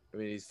 I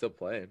mean, he's still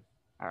playing.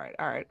 All right.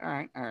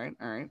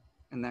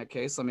 In that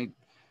case, let me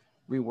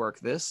rework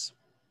this.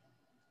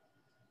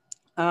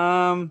 You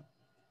want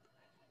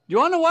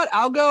to know what?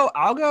 I'll go.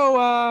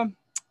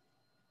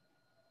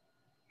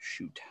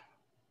 Shoot.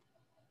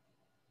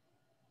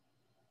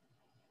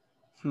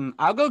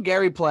 I'll go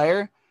Gary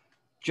Player,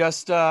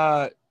 just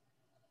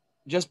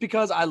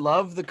because I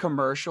love the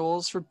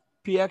commercials for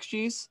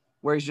PXGs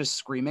where he's just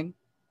screaming.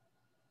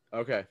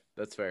 Okay,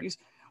 that's fair.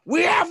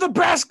 We have the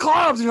best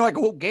clubs, and you're like,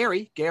 "Oh,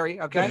 Gary,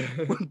 okay,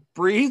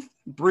 breathe."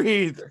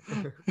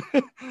 So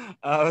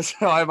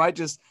I might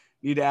just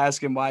need to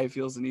ask him why he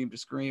feels the need to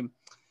scream.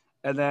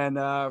 And then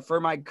for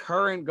my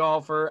current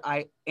golfer,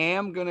 I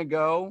am gonna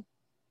go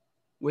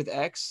with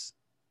X.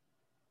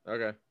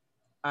 Okay.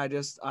 I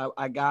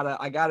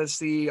gotta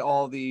see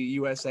all the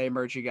USA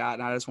merch you got,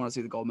 and I just want to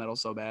see the gold medal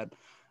so bad.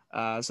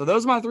 So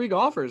those are my 3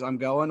 golfers. I'm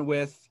going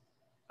with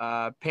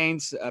Payne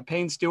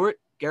Stewart,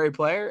 Gary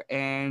Player,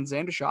 and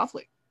Xander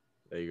Schauffele.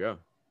 There you go.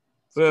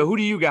 Who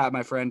do you got,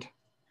 my friend?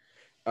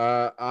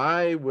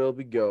 I will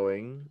be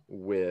going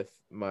with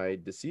my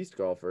deceased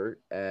golfer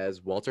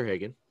as Walter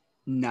Hagen.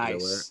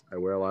 Nice. I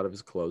wear a lot of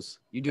his clothes.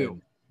 You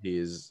do. He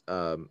is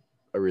a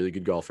really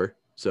good golfer.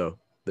 So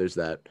there's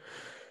that.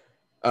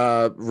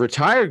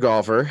 Retired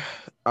golfer.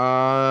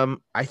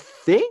 I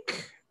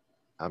think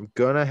I'm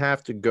gonna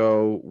have to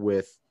go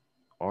with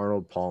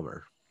Arnold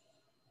Palmer.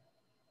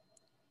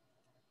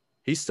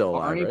 He's still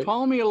alive, Arnie right?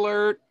 Palmy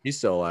alert. He's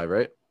still alive,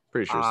 right?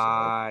 Pretty sure he's still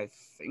alive. I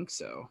think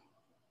so.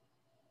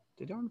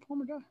 Did Arnold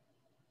Palmer die?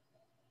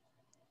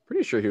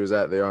 Pretty sure he was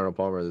at the Arnold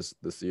Palmer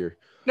this year.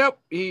 Nope,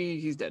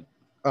 he's dead.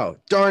 Oh,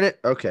 darn it.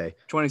 Okay.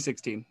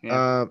 2016.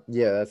 Yeah.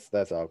 Yeah,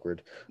 that's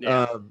awkward.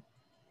 Yeah.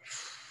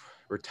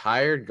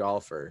 Retired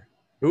golfer.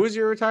 Who was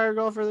your retired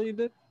golfer that you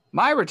did?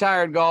 My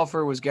retired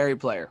golfer was Gary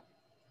Player.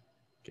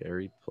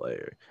 Gary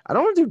Player. I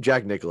don't want to do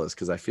Jack Nicklaus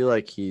because I feel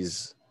like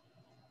he's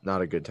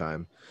not a good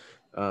time.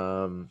 I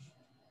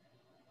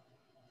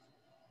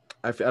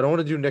don't want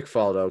to do Nick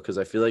Faldo because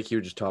I feel like he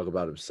would just talk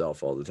about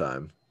himself all the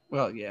time.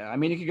 Well, yeah. I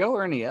mean, you could go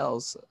Ernie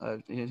Els.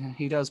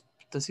 He does.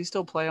 Does he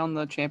still play on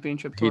the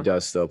championship tour? He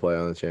does still play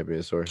on the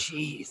Champions Tour.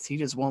 Jeez, he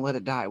just won't let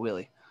it die, will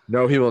he?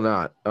 No, he will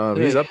not.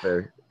 He's up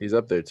there. He's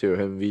up there too.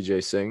 Him and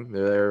VJ Singh.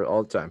 They're there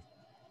all the time.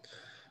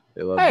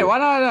 They love Hey, it. why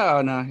not?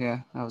 Oh, no, yeah.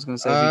 I was going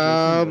to say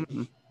VJ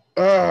Singh,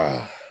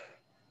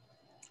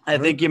 I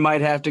think you might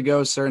have to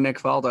go Sir Nick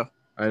Faldo.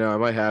 I know I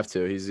might have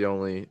to. He's the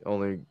only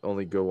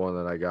good one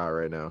that I got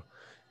right now.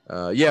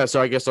 Yeah, so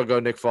I guess I'll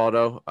go Nick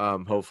Faldo.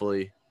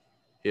 Hopefully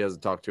he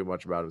doesn't talk too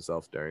much about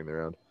himself during the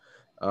round.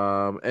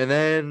 And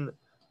then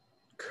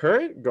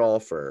current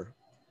golfer.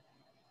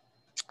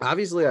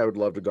 Obviously, I would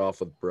love to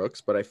golf with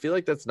Brooks, but I feel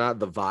like that's not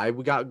the vibe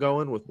we got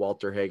going with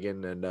Walter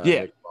Hagen and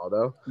Nick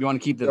Faldo. You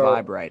want to keep the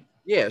vibe right.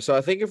 Yeah, so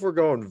I think if we're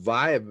going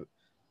vibe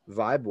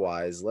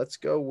wise, let's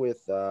go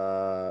with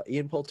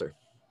Ian Poulter.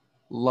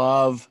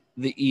 Love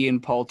the Ian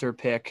Poulter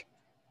pick.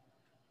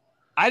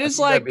 I think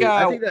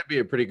that'd be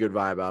a pretty good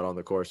vibe out on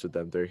the course with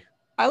them three.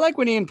 I like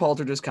when Ian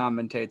Poulter just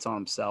commentates on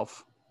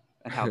himself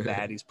and how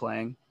bad he's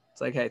playing. It's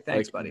like, hey,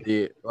 thanks, buddy.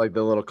 The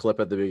little clip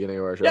at the beginning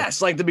of our show.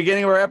 Yes, like the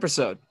beginning of our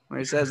episode where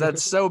he says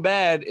that's so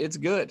bad, it's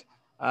good.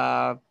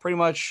 Pretty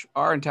much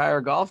our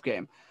entire golf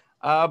game.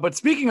 But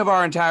speaking of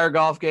our entire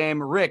golf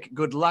game, Rick,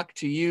 good luck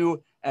to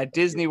you at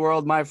Disney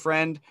World, my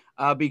friend.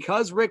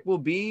 Because Rick will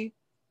be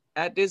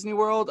at Disney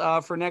World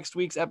for next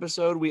week's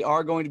episode, we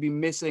are going to be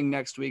missing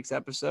next week's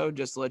episode.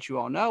 Just to let you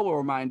all know, we'll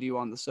remind you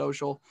on the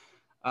social.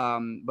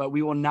 But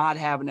we will not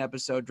have an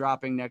episode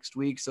dropping next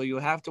week, so you'll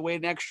have to wait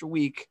an extra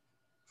week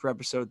for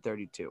episode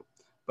 32.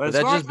 But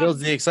that just builds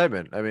the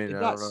excitement. I mean, I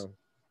don't know.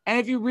 And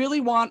if you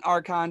really want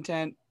our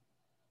content,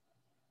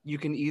 you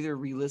can either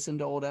re-listen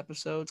to old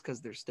episodes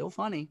because they're still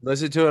funny.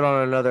 Listen to it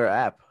on another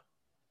app.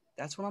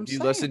 That's what I'm if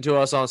saying. You listen to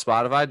us on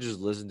Spotify, just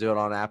listen to it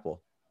on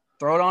Apple.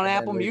 Throw it on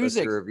Apple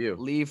Music. Review.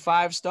 Leave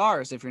 5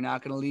 stars. If you're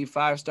not going to leave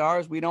 5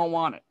 stars, we don't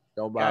want it.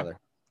 Don't bother. Okay?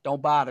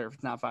 Don't bother if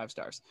it's not 5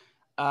 stars.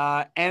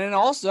 And then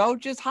also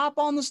just hop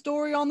on the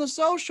story on the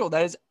social.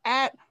 That is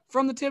at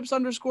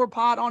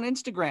 @FromTheTips_pod on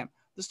Instagram.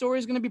 The story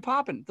is going to be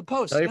popping. The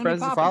post. Tell your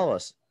friends to follow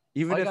us.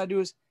 Even all you if got to do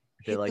is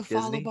they like the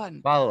follow Disney,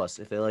 button. Follow us.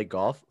 If they like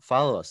golf,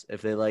 follow us.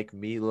 If they like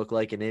me look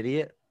like an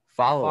idiot,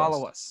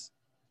 follow us.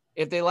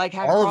 If they like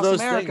Hack All of Across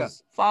those America,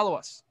 things. follow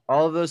us.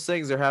 All of those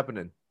things are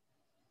happening.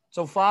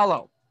 So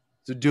follow.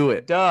 So do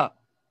it. Duh.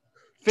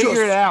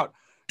 Figure it out.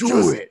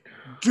 Do it.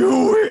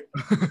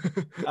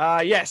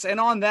 Yes.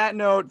 And on that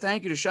note,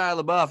 thank you to Shia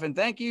LaBeouf and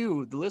thank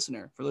you, the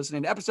listener, for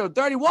listening to episode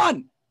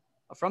 31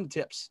 of From the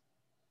Tips.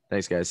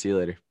 Thanks, guys. See you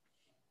later.